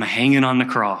me, I'm a hanging on the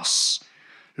cross.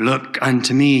 Look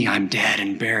unto me, I'm dead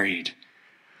and buried.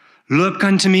 Look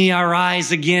unto me, I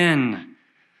rise again.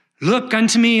 Look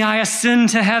unto me, I ascend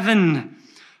to heaven.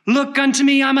 Look unto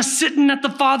me, I'm a-sitting at the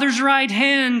Father's right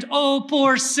hand. Oh,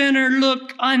 poor sinner,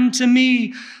 look unto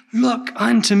me. Look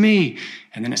unto me."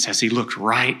 And then it says he looked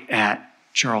right at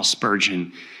Charles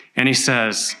Spurgeon, and he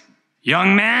says,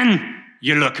 "Young man,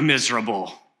 you look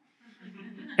miserable.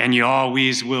 And you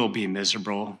always will be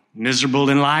miserable. Miserable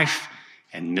in life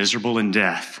and miserable in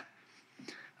death.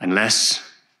 Unless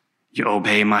you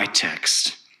obey my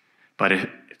text. But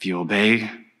if you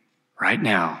obey right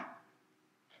now,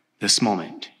 this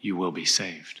moment, you will be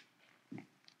saved."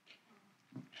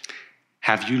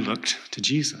 Have you looked to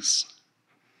Jesus?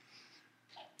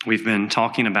 We've been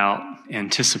talking about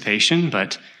anticipation,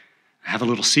 but I have a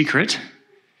little secret.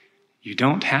 You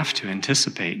don't have to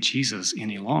anticipate Jesus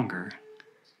any longer,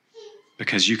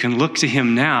 because you can look to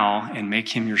him now and make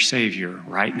him your Savior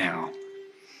right now.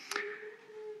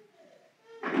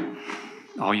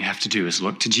 All you have to do is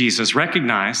look to Jesus.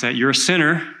 Recognize that you're a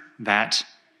sinner, that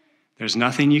there's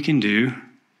nothing you can do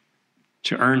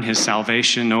to earn his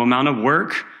salvation. No amount of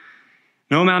work,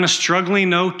 no amount of struggling,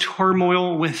 no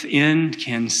turmoil within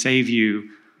can save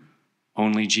you.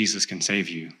 Only Jesus can save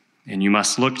you, and you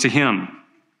must look to him.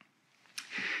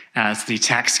 As the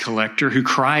tax collector who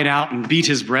cried out and beat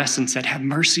his breast and said, "Have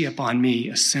mercy upon me,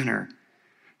 a sinner."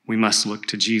 We must look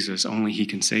to Jesus. Only he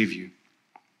can save you.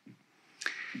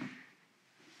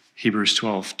 Hebrews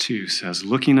 12:2 says,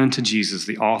 "Looking unto Jesus,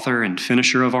 the author and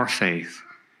finisher of our faith,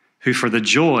 who for the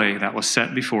joy that was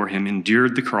set before him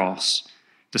endured the cross,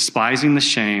 despising the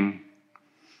shame,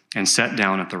 and sat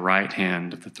down at the right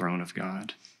hand of the throne of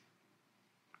God."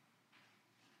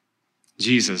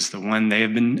 Jesus, the one they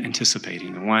have been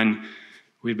anticipating, the one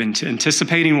we've been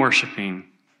anticipating worshiping,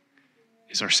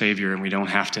 is our Savior, and we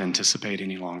don't have to anticipate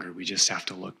any longer. We just have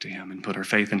to look to him and put our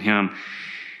faith in him.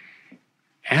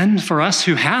 And for us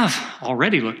who have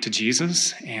already looked to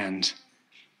Jesus, and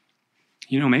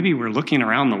maybe we're looking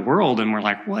around the world and we're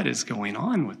like, what is going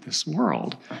on with this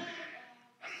world?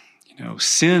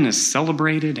 Sin is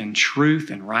celebrated, and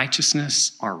truth and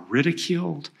righteousness are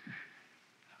ridiculed.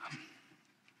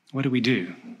 What do we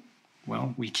do?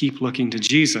 Well, we keep looking to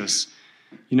Jesus.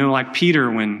 You know, like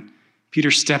Peter, when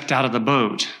Peter stepped out of the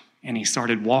boat and he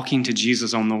started walking to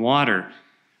Jesus on the water.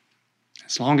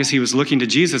 As long as he was looking to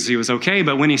Jesus, he was okay.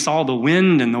 But when he saw the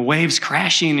wind and the waves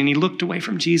crashing and he looked away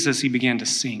from Jesus, he began to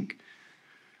sink.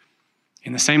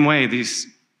 In the same way, these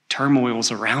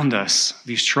turmoils around us,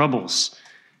 these troubles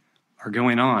are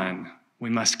going on. We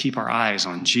must keep our eyes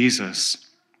on Jesus.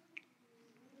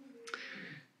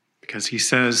 Because he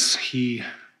says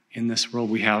in this world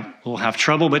we'll have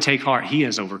trouble, but take heart. He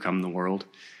has overcome the world.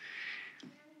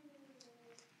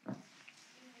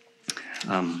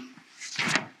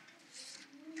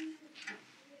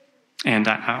 And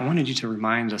I wanted you to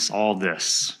remind us all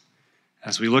this.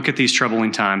 As we look at these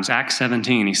troubling times, Acts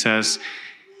 17, he says,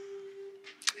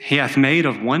 He hath made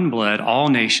of one blood all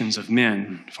nations of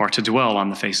men for to dwell on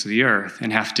the face of the earth,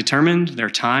 and hath determined their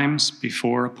times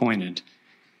before appointed,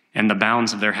 and the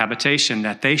bounds of their habitation,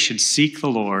 that they should seek the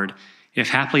Lord, if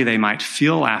haply they might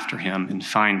feel after him and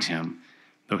find him,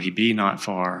 though he be not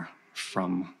far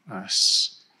from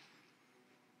us.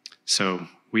 So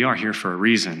we are here for a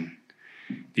reason.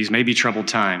 These may be troubled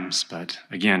times, but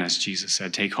again, as Jesus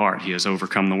said, take heart. He has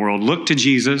overcome the world. Look to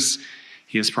Jesus.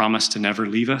 He has promised to never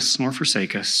leave us nor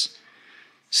forsake us.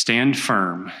 Stand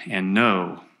firm and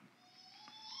know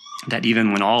that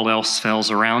even when all else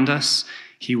fails around us,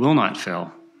 he will not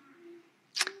fail.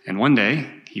 And one day,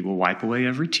 he will wipe away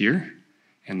every tear,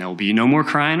 and there will be no more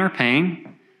crying or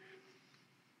pain.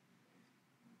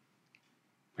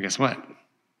 But guess what?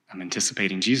 I'm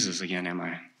anticipating Jesus again, am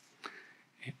I?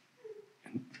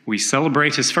 We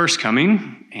celebrate his first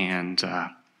coming, and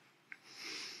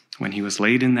when he was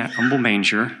laid in that humble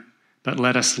manger, but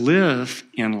let us live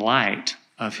in light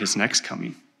of his next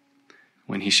coming,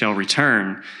 when he shall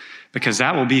return, because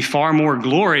that will be far more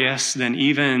glorious than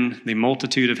even the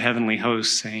multitude of heavenly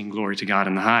hosts saying glory to God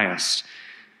in the highest.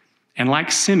 And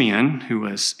like Simeon, who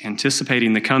was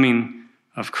anticipating the coming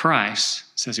of Christ,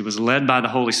 says he was led by the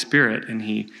Holy Spirit and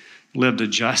he lived a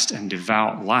just and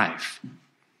devout life.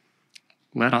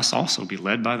 Let us also be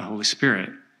led by the Holy Spirit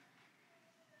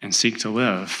and seek to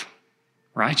live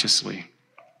righteously.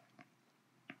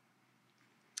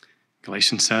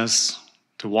 Galatians says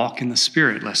to walk in the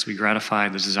Spirit, lest we gratify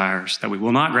the desires, that we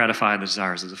will not gratify the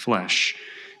desires of the flesh.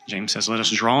 James says, let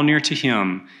us draw near to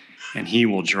him, and he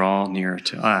will draw near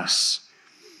to us.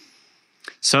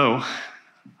 So,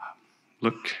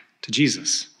 look to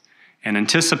Jesus and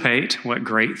anticipate what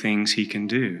great things he can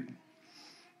do.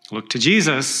 Look to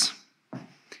Jesus,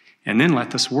 and then let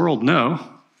this world know,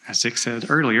 as Dick said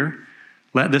earlier,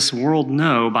 let this world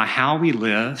know by how we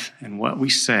live and what we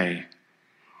say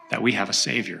that we have a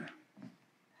Savior,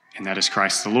 and that is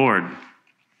Christ the Lord.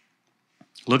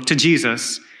 Look to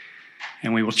Jesus,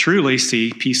 and we will truly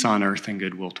see peace on earth and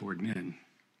goodwill toward men,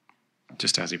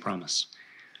 just as he promised.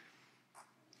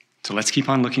 So let's keep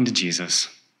on looking to Jesus,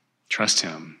 trust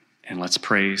him, and let's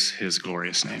praise his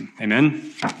glorious name.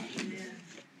 Amen.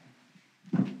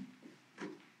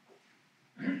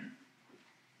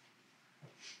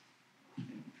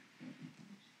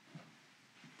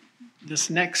 This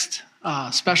next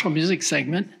special music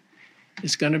segment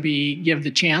is going to give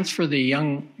the chance for the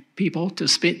young people to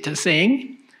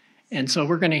sing. And so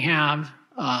we're going to have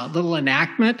a little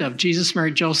enactment of Jesus,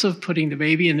 Mary, Joseph putting the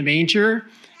baby in the manger,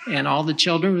 and all the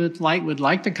children would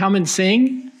like to come and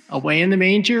sing Away in the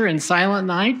Manger and Silent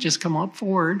Night. Just come up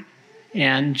forward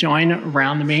and join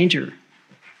around the manger.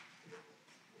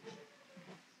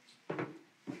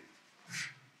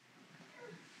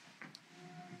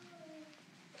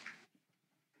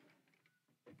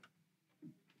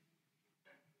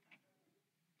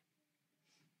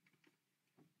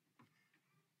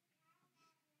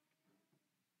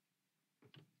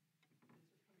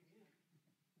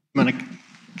 I'm going to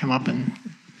come up and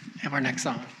have our next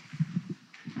song.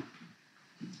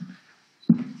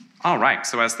 All right,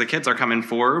 so as the kids are coming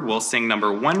forward, we'll sing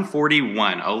number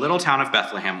 141, O Little Town of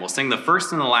Bethlehem. We'll sing the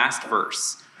first and the last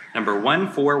verse. Number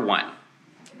 141.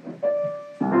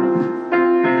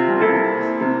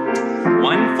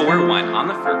 141 on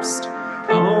the first.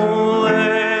 O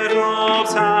little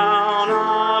town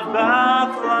of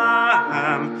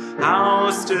Bethlehem, how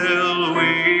still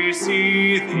we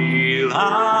see thee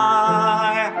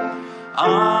lie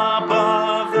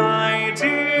above thy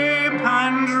deep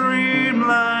and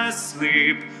dreamless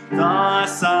sleep. The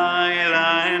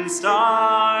silent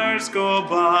stars go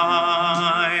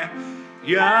by,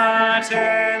 yet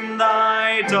in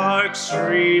thy dark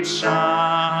street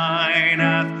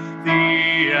shineth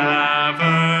the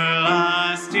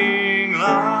everlasting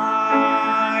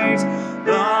light.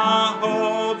 The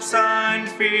hopes and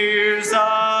fears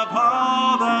of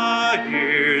all the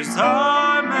years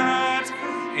are met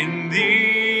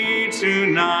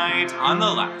On the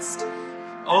last.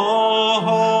 O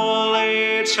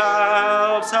holy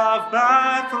child of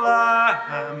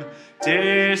Bethlehem,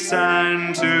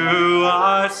 descend to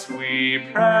us, we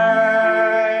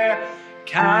pray.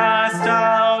 Cast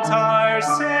out our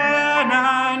sin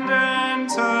and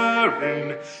enter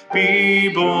in. Be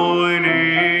born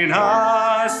in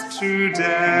us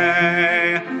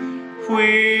today.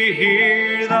 We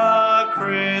hear the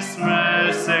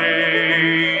Christmas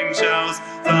angels,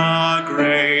 the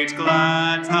great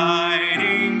glad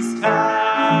tidings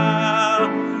tell.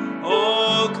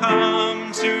 Oh,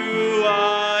 come to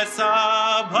us,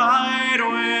 abide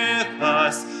with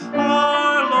us,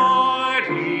 our Lord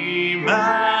Emmanuel.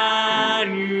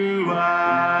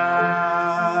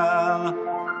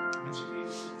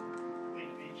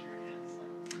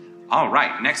 All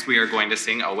right, next we are going to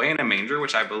sing Away in a Manger,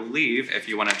 which I believe, if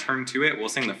you want to turn to it, we'll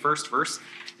sing the first verse,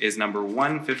 is number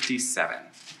 157.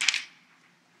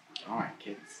 All right,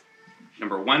 kids.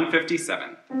 Number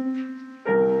 157.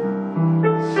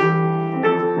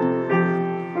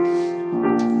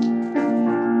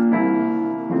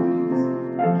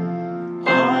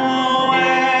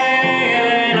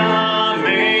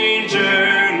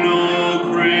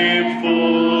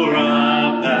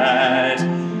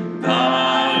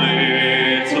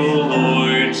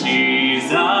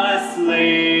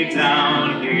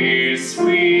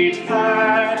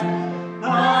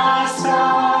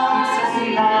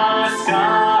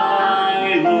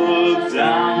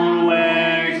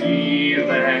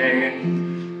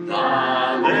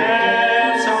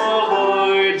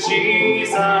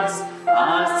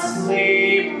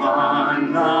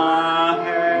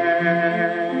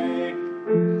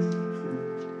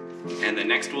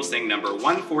 Next we'll sing number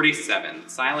 147,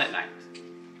 Silent Night.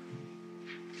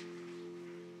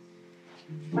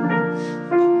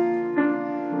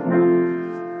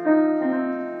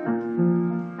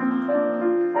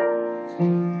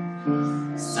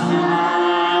 Silent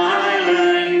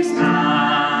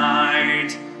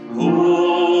night,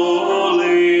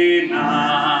 holy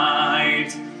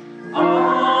night,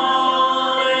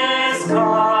 all is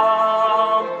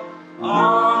calm,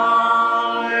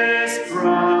 all is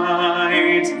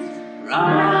bright.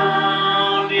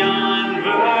 Round yon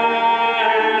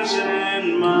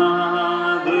virgin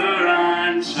mother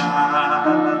and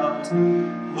child,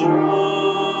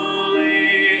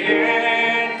 holy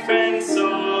infant,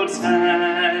 so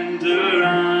tender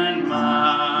and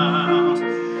mild,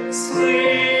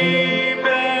 sleep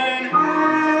in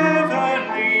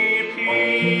heavenly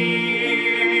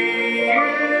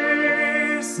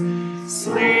peace,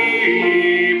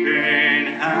 sleep in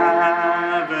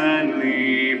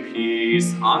heavenly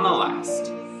peace. On the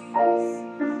last.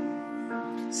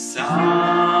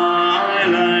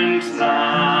 Silent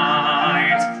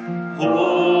night,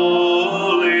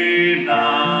 holy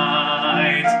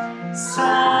night,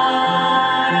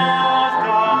 Son of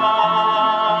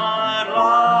God,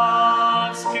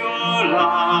 love's pure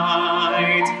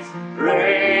light,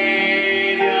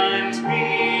 radiant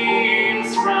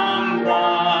beams from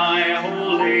thy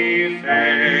holy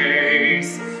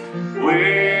face,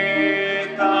 with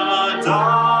the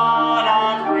dawn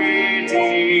of redeeming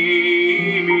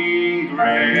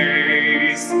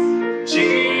grace.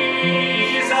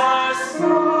 Jesus,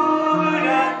 Lord,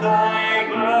 at thy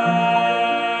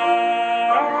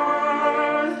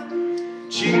birth.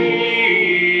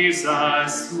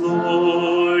 Jesus,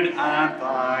 Lord, at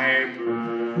thy birth.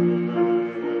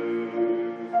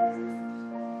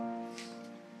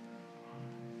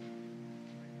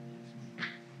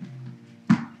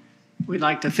 We'd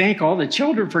like to thank all the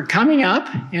children for coming up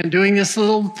and doing this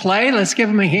little play. Let's give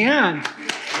them a hand.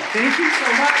 Thank you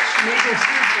so much. You made this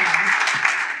good, guys.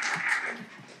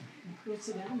 Go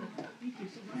sit down. Thank you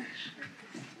so much.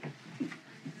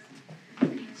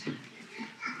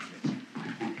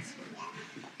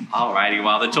 All righty,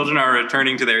 while the children are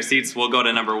returning to their seats, we'll go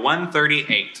to number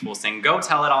 138. We'll sing Go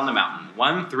Tell It on the Mountain.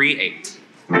 138.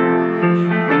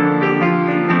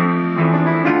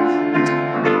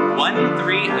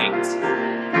 138.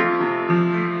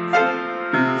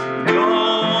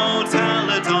 Go tell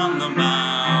it on the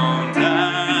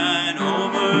mountain,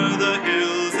 over the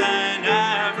hills and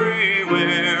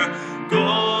everywhere.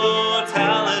 Go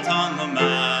tell it on the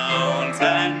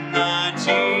mountain that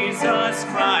Jesus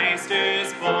Christ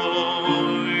is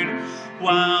born.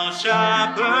 While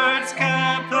shepherds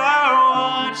kept their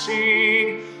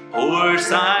watching o'er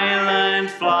silent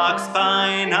flocks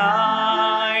by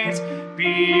night,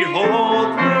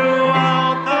 behold,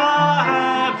 throughout the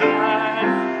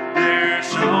heaven there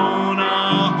shone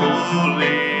a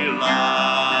holy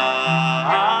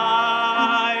light.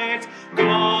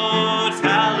 Go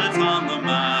tell it on the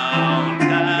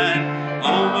mountain,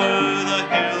 over the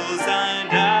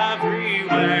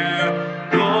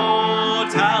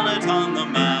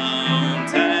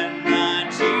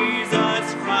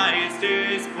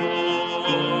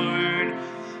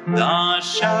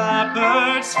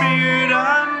shepherds feared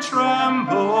and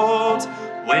trembled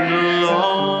when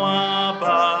low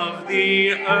above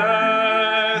the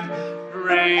earth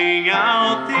rang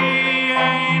out the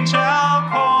angel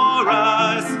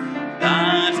chorus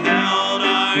that held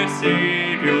our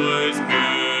Savior's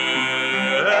birth.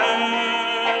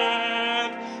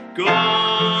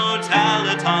 Go tell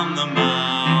it on the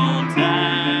mountain,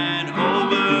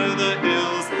 over the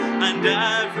hills and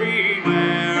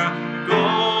everywhere.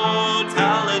 Go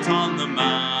tell it on the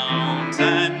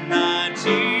mountain that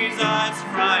Jesus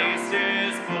Christ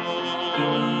is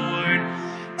born.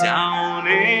 Down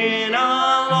in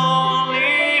a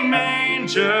lowly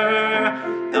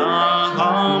manger, the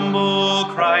humble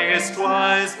Christ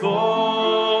was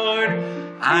born,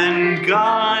 and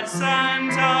God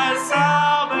sent us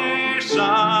salvation,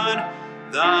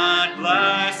 that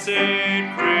blessed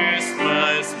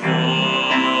Christmas morn.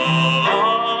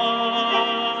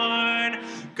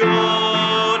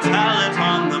 Go tell it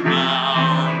on the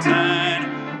mountain,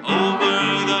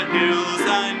 over the hills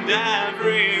and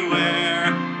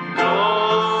everywhere.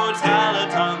 Go tell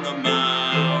it on the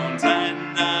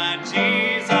mountain that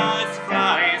Jesus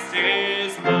Christ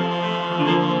is born.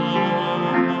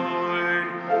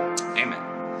 Amen.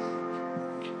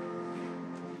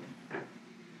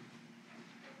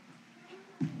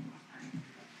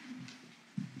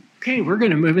 Okay, we're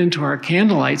going to move into our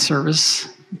candlelight service.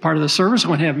 Part of the service, we're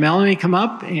going to have Melanie come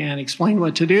up and explain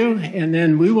what to do, and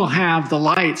then we will have the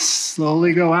lights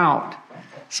slowly go out.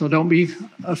 So don't be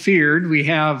afeared. We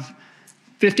have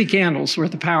 50 candles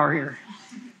worth of power here.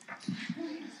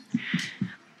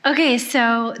 Okay,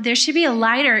 so there should be a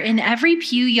lighter in every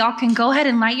pew. Y'all can go ahead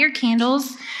and light your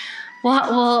candles.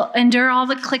 We'll endure all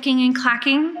the clicking and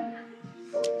clacking.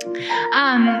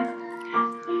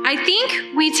 I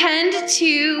think we tend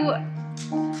to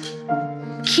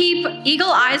keep eagle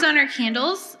eyes on our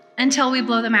candles until we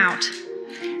blow them out.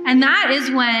 And that is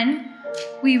when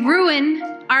we ruin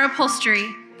our upholstery.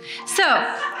 So,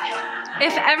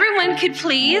 if everyone could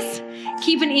please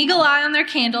keep an eagle eye on their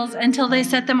candles until they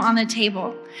set them on the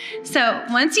table. So,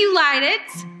 once you light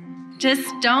it, just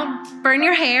don't burn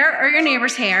your hair or your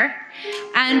neighbor's hair.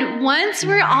 And once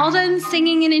we're all done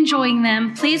singing and enjoying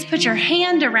them, please put your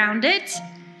hand around it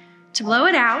to blow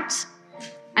it out.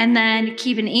 And then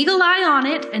keep an eagle eye on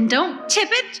it, and don't tip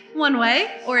it one way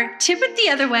or tip it the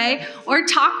other way or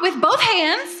talk with both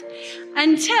hands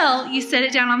until you set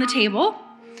it down on the table.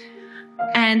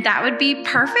 And that would be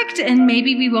perfect, and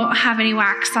maybe we won't have any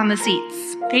wax on the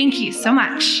seats. Thank you so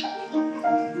much.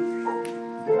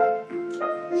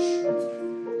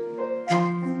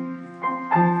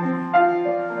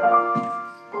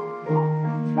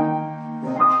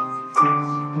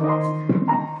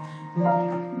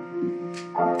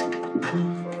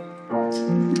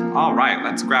 All right,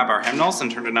 let's grab our hymnals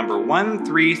and turn to number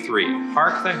 133.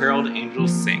 Hark the herald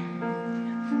angels sing.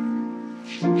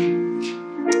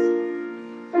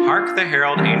 Hark the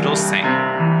herald angels sing.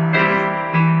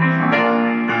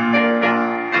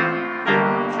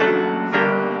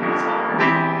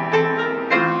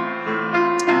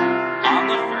 On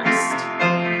the first.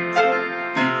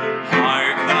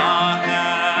 Hark the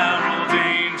herald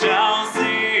angels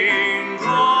sing.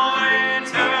 Glory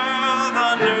to the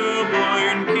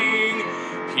newborn King.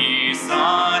 Peace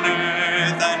on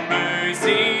earth and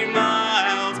mercy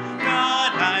mild.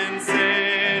 God and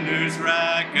sinners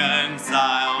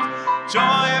reconciled.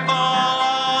 Joyful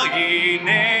all ye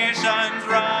nations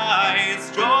rise,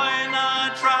 join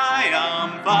the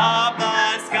triumph of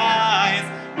the skies.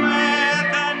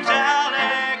 With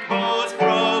angelic hosts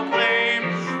proclaim,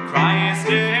 Christ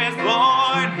is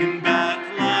born in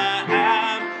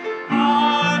Bethlehem.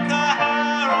 Hark the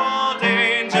herald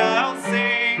angels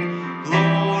sing,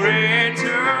 glory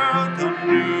to the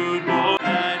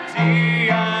newborn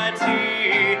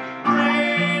deity.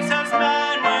 Praise has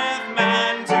man with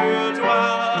man to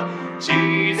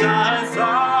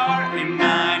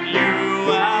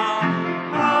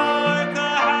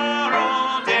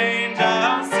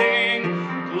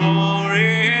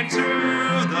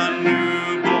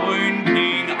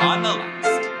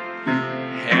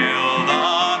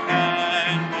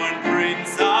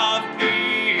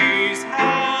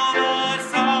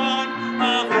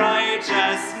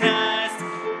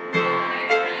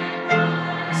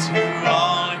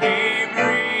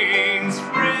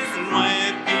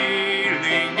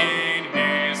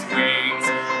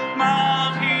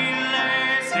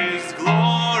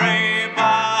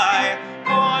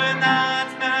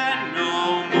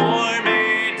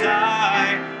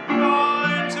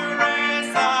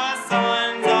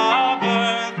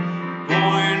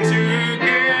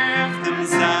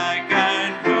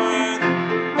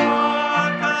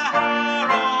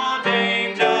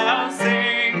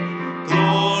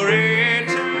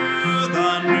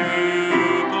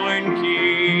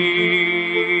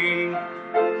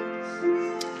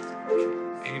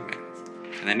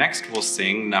next we'll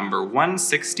sing number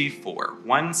 164,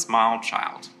 One Small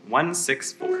Child.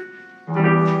 164.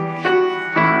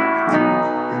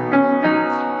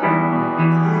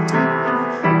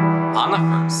 On the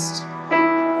first,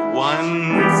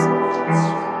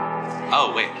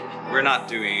 oh wait, we're not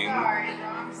doing,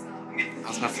 I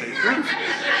was about to say,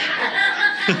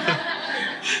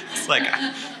 it's like,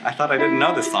 I thought I didn't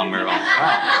know this song very well.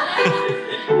 Wow.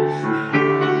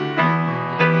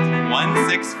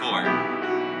 164.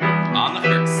 On the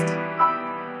first.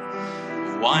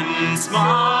 One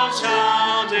small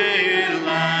child in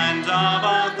land of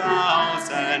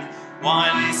 1,000.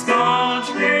 One small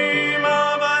dream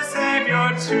of a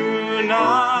Savior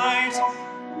tonight.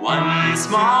 One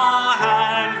small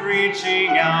hand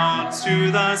reaching out to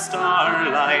the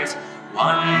starlight.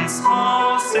 One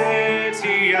small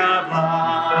city of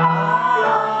light.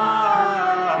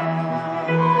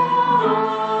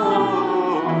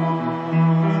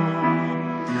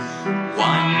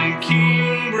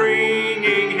 King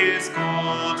bringing his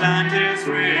gold and his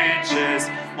riches,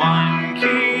 one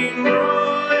king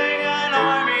ruling an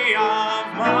army of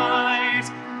might,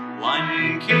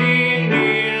 one king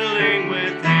kneeling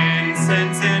with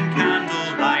incense and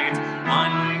candlelight,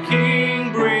 one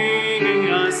king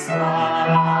bringing us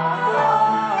light.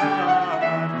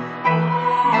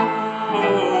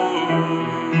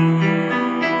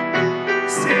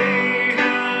 See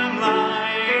him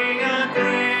lying a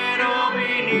cradle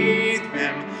beneath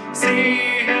him.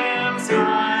 See him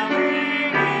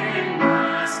smiling in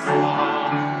the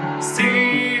stall.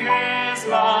 See his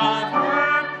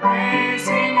mother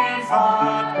praising his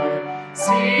father.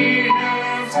 See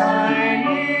his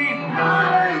tiny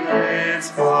eyelids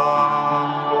fall.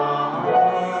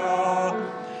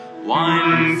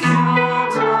 One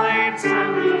candle lights in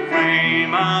the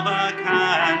flame of a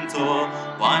candle.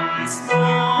 One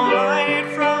small light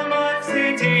from a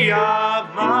city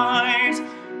of might.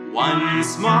 One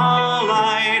small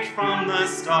light from the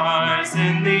stars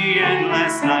in the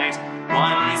endless night.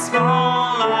 One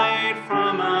small light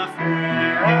from a fairy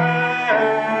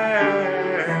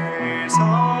soul.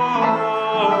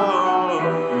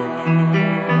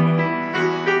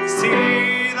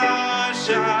 See the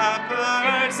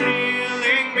shepherds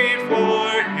kneeling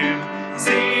before him.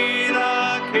 See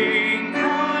the king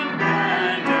on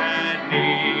bended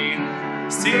knee.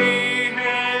 See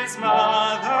his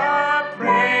mother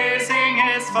praising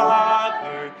his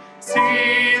father.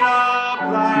 See the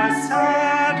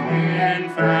blessed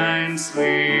infant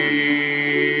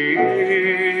sleep.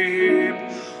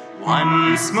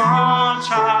 One small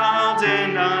child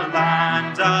in a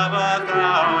land of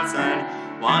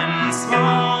 1,000. One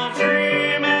small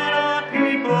dream in a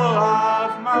people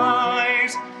of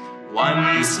might.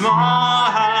 One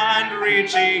small hand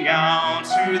reaching out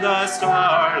to the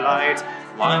starlight.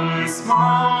 One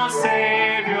small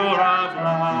Savior of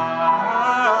life.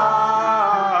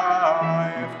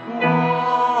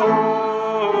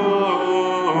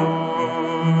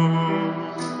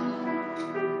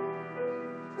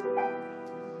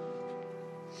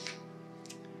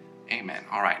 Amen.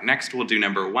 All right, next we'll do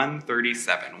number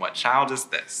 137. What child is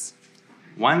this?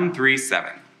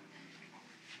 137.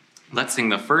 Let's sing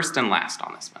the first and last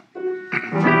on this one.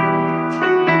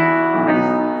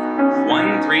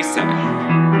 137.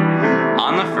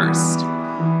 On the first.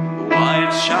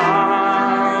 What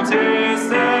child is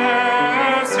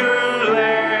this who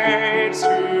laid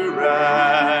to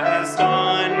rest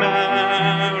on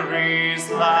Mary's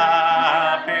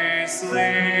lap is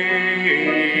sleeping,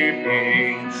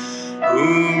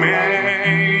 whom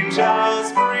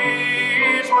angels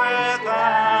greet with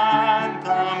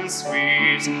anthems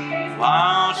sweet,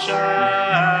 while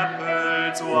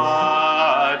shepherds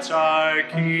watch our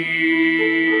keeping?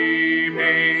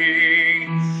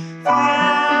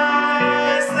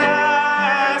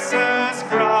 This is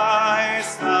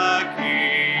Christ the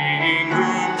King,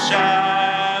 whom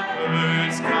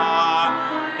shepherds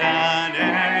guard and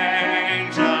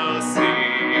angels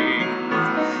sing.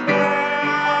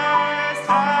 This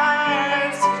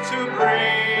haste to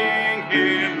bring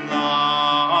him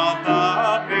love,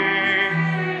 the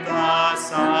King, the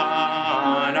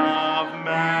Son of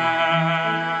Mary.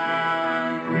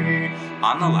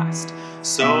 On the last.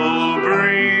 So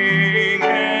bring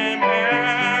him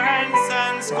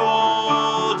incense,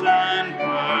 gold, and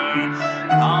myrrh.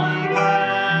 Come,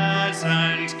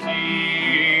 peasant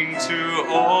king, to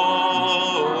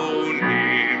own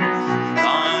him.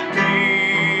 The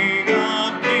King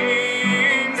of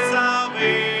kings,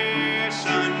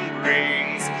 salvation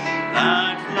brings,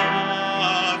 that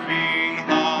loving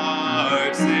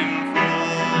hearts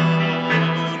enthrone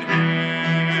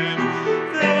him.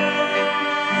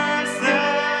 This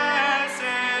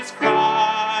is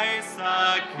Christ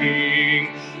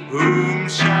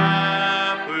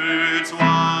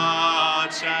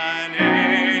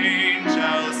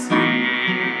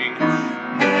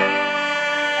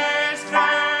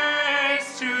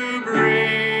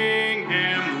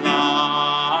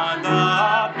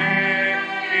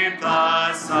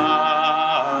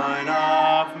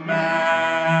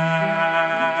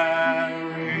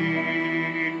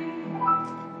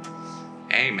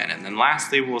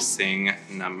lastly, we'll sing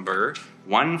number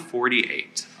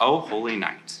 148, O Holy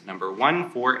Night, number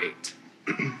 148.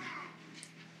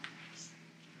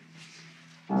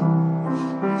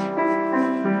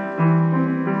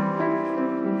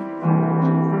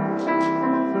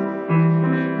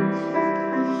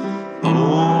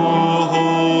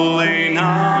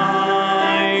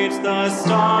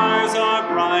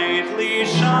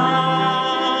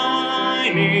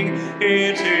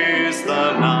 It is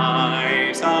the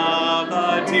night of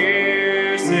the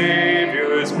dear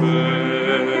Savior's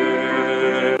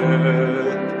birth.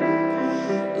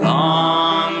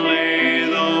 Long lay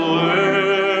the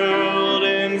world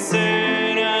in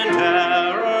sin and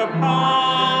error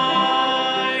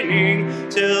pining,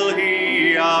 till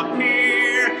he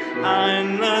appeared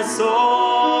and the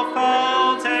soul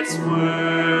felt its worth.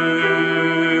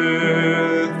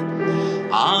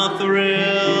 A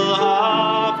thrill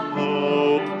of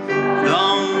hope,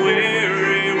 the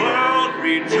weary world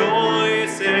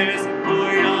rejoices,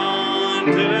 for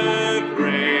yonder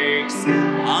breaks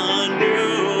a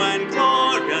new and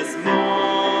glorious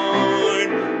morn.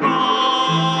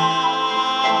 Fall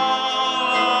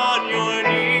on your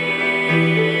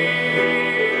knees,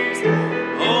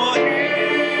 oh,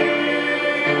 hear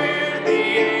the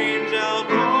angel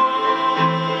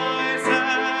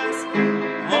voices,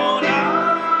 oh, night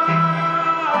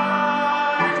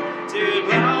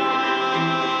divine,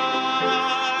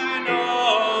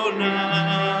 oh,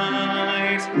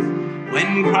 night,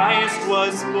 when Christ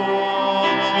was born,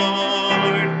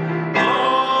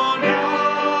 oh,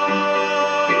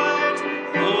 night,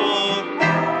 oh,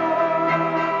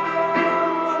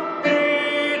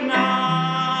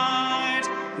 night,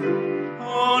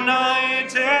 oh, night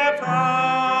divine.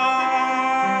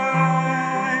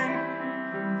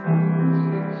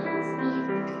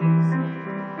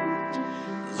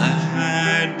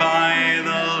 Led by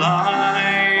the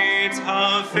light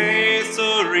of faith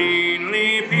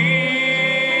serenely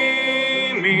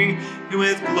beaming,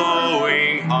 with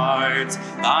glowing hearts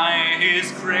by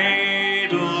his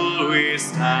cradle we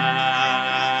stand.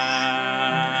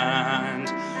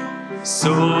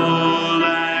 So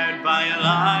led by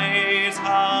light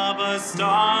of a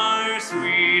star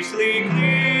sweetly gleaming,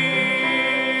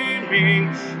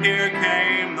 here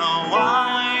came the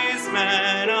wise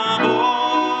men of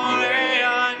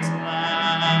Orient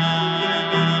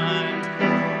land.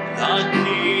 The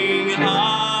King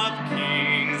of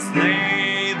Kings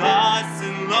lay thus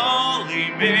in lowly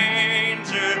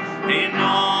manger, in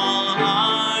all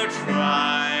our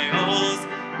trials,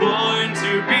 born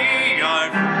to be our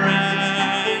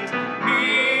friend. He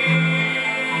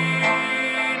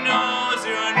knows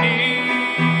your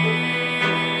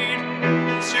need.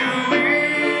 To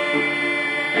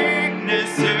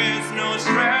weakness is no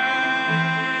stranger.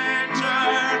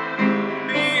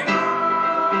 Behold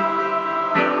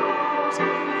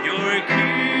your King,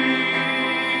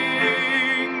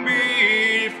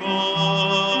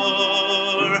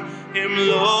 before him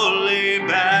lowly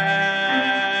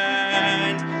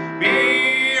bend.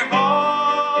 Behold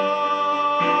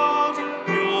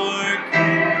your King,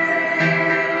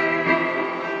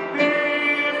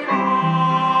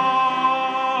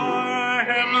 before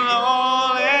him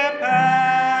lowly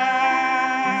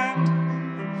bend.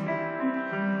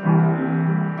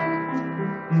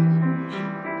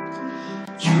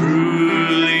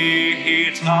 Truly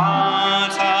he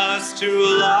taught us to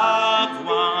love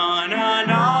one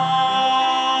another.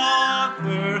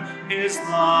 His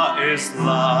law is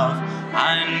love,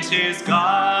 and his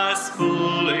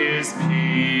gospel is peace.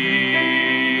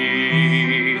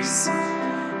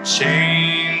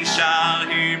 Chains shall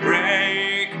he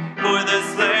break, for the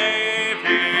slave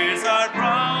is our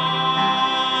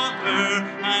brother,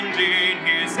 and in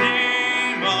his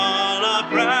name all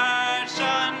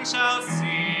oppression shall cease.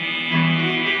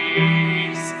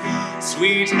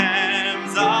 Sweet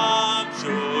hymns of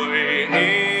joy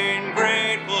in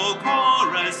grateful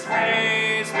chorus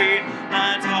raise we,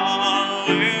 let all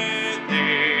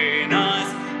within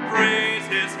us praise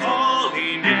his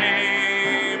holy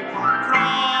name.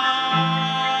 Christ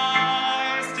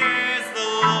is the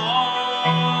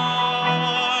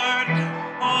Lord.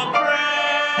 Oh,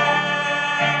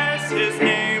 praise his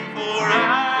name forever.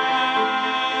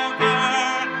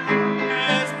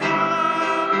 His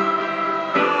power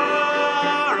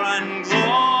and glory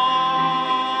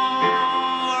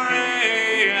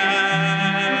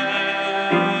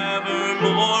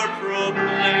evermore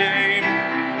proclaim.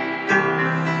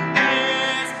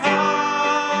 His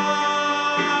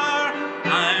power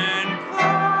and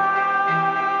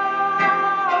glory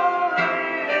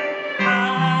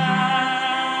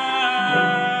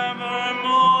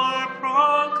evermore proclaim.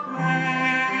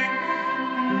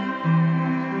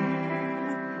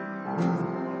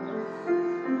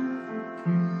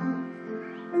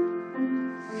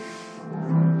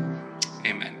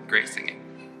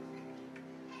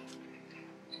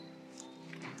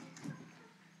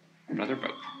 Brother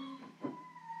Boat.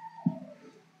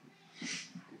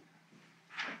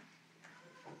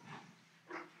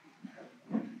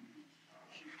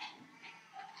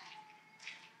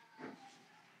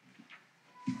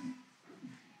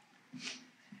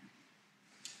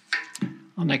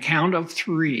 On the count of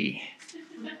 3,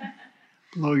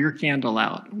 blow your candle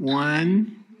out.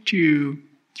 1, 2,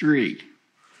 3.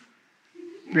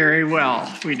 Very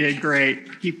well. We did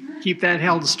great. Keep that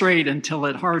held straight until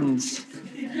it hardens.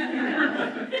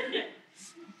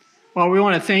 Well, we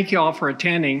want to thank you all for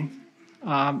attending.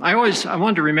 I wanted to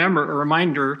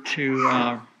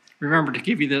remember to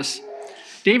give you this.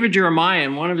 David Jeremiah,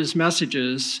 in one of his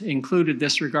messages, included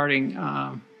this regarding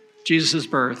Jesus'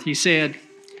 birth. He said,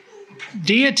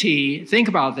 deity, think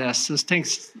about this. This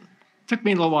took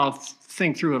me a little while to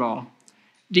think through it all.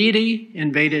 Deity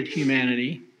invaded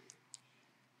humanity.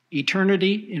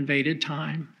 Eternity invaded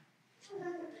time.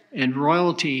 And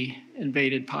royalty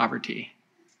invaded poverty.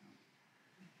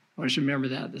 Always remember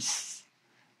that.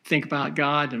 Think about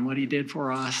God and what he did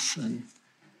for us.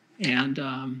 And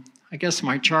I guess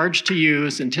my charge to you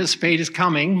is anticipate his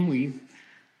coming. We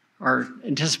are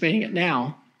anticipating it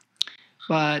now.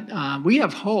 But we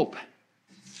have hope.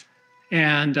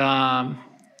 And a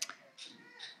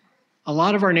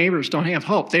lot of our neighbors don't have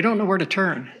hope. They don't know where to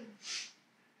turn.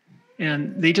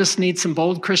 And they just need some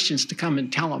bold Christians to come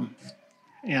and tell them.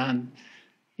 And,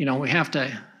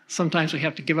 sometimes we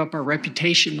have to give up our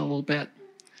reputation a little bit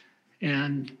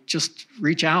and just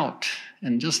reach out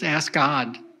and just ask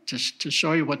God to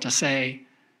show you what to say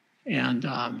and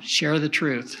share the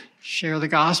truth. Share the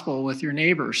gospel with your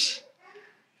neighbors,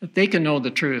 that they can know the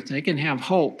truth. They can have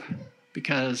hope,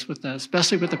 because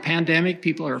especially with the pandemic,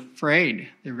 people are afraid.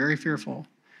 They're very fearful.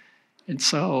 And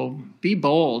so be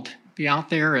bold, be out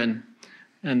there, and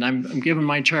I'm giving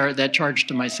that charge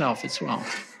to myself as well.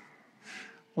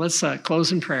 Let's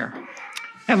close in prayer.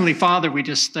 Heavenly Father, we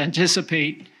just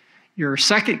anticipate your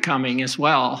second coming as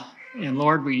well. And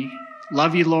Lord, we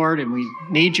love you, Lord, and we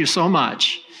need you so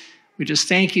much. We just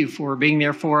thank you for being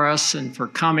there for us and for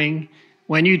coming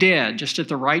when you did, just at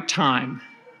the right time.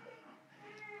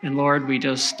 And Lord, we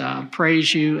just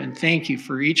praise you and thank you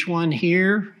for each one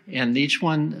here and each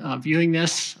one viewing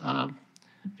this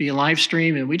via live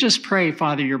stream. And we just pray,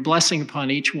 Father, your blessing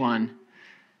upon each one.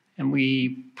 And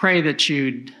we pray that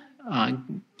you'd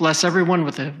bless everyone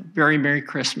with a very Merry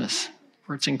Christmas.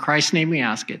 For it's in Christ's name we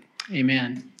ask it.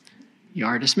 Amen. You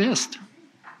are dismissed.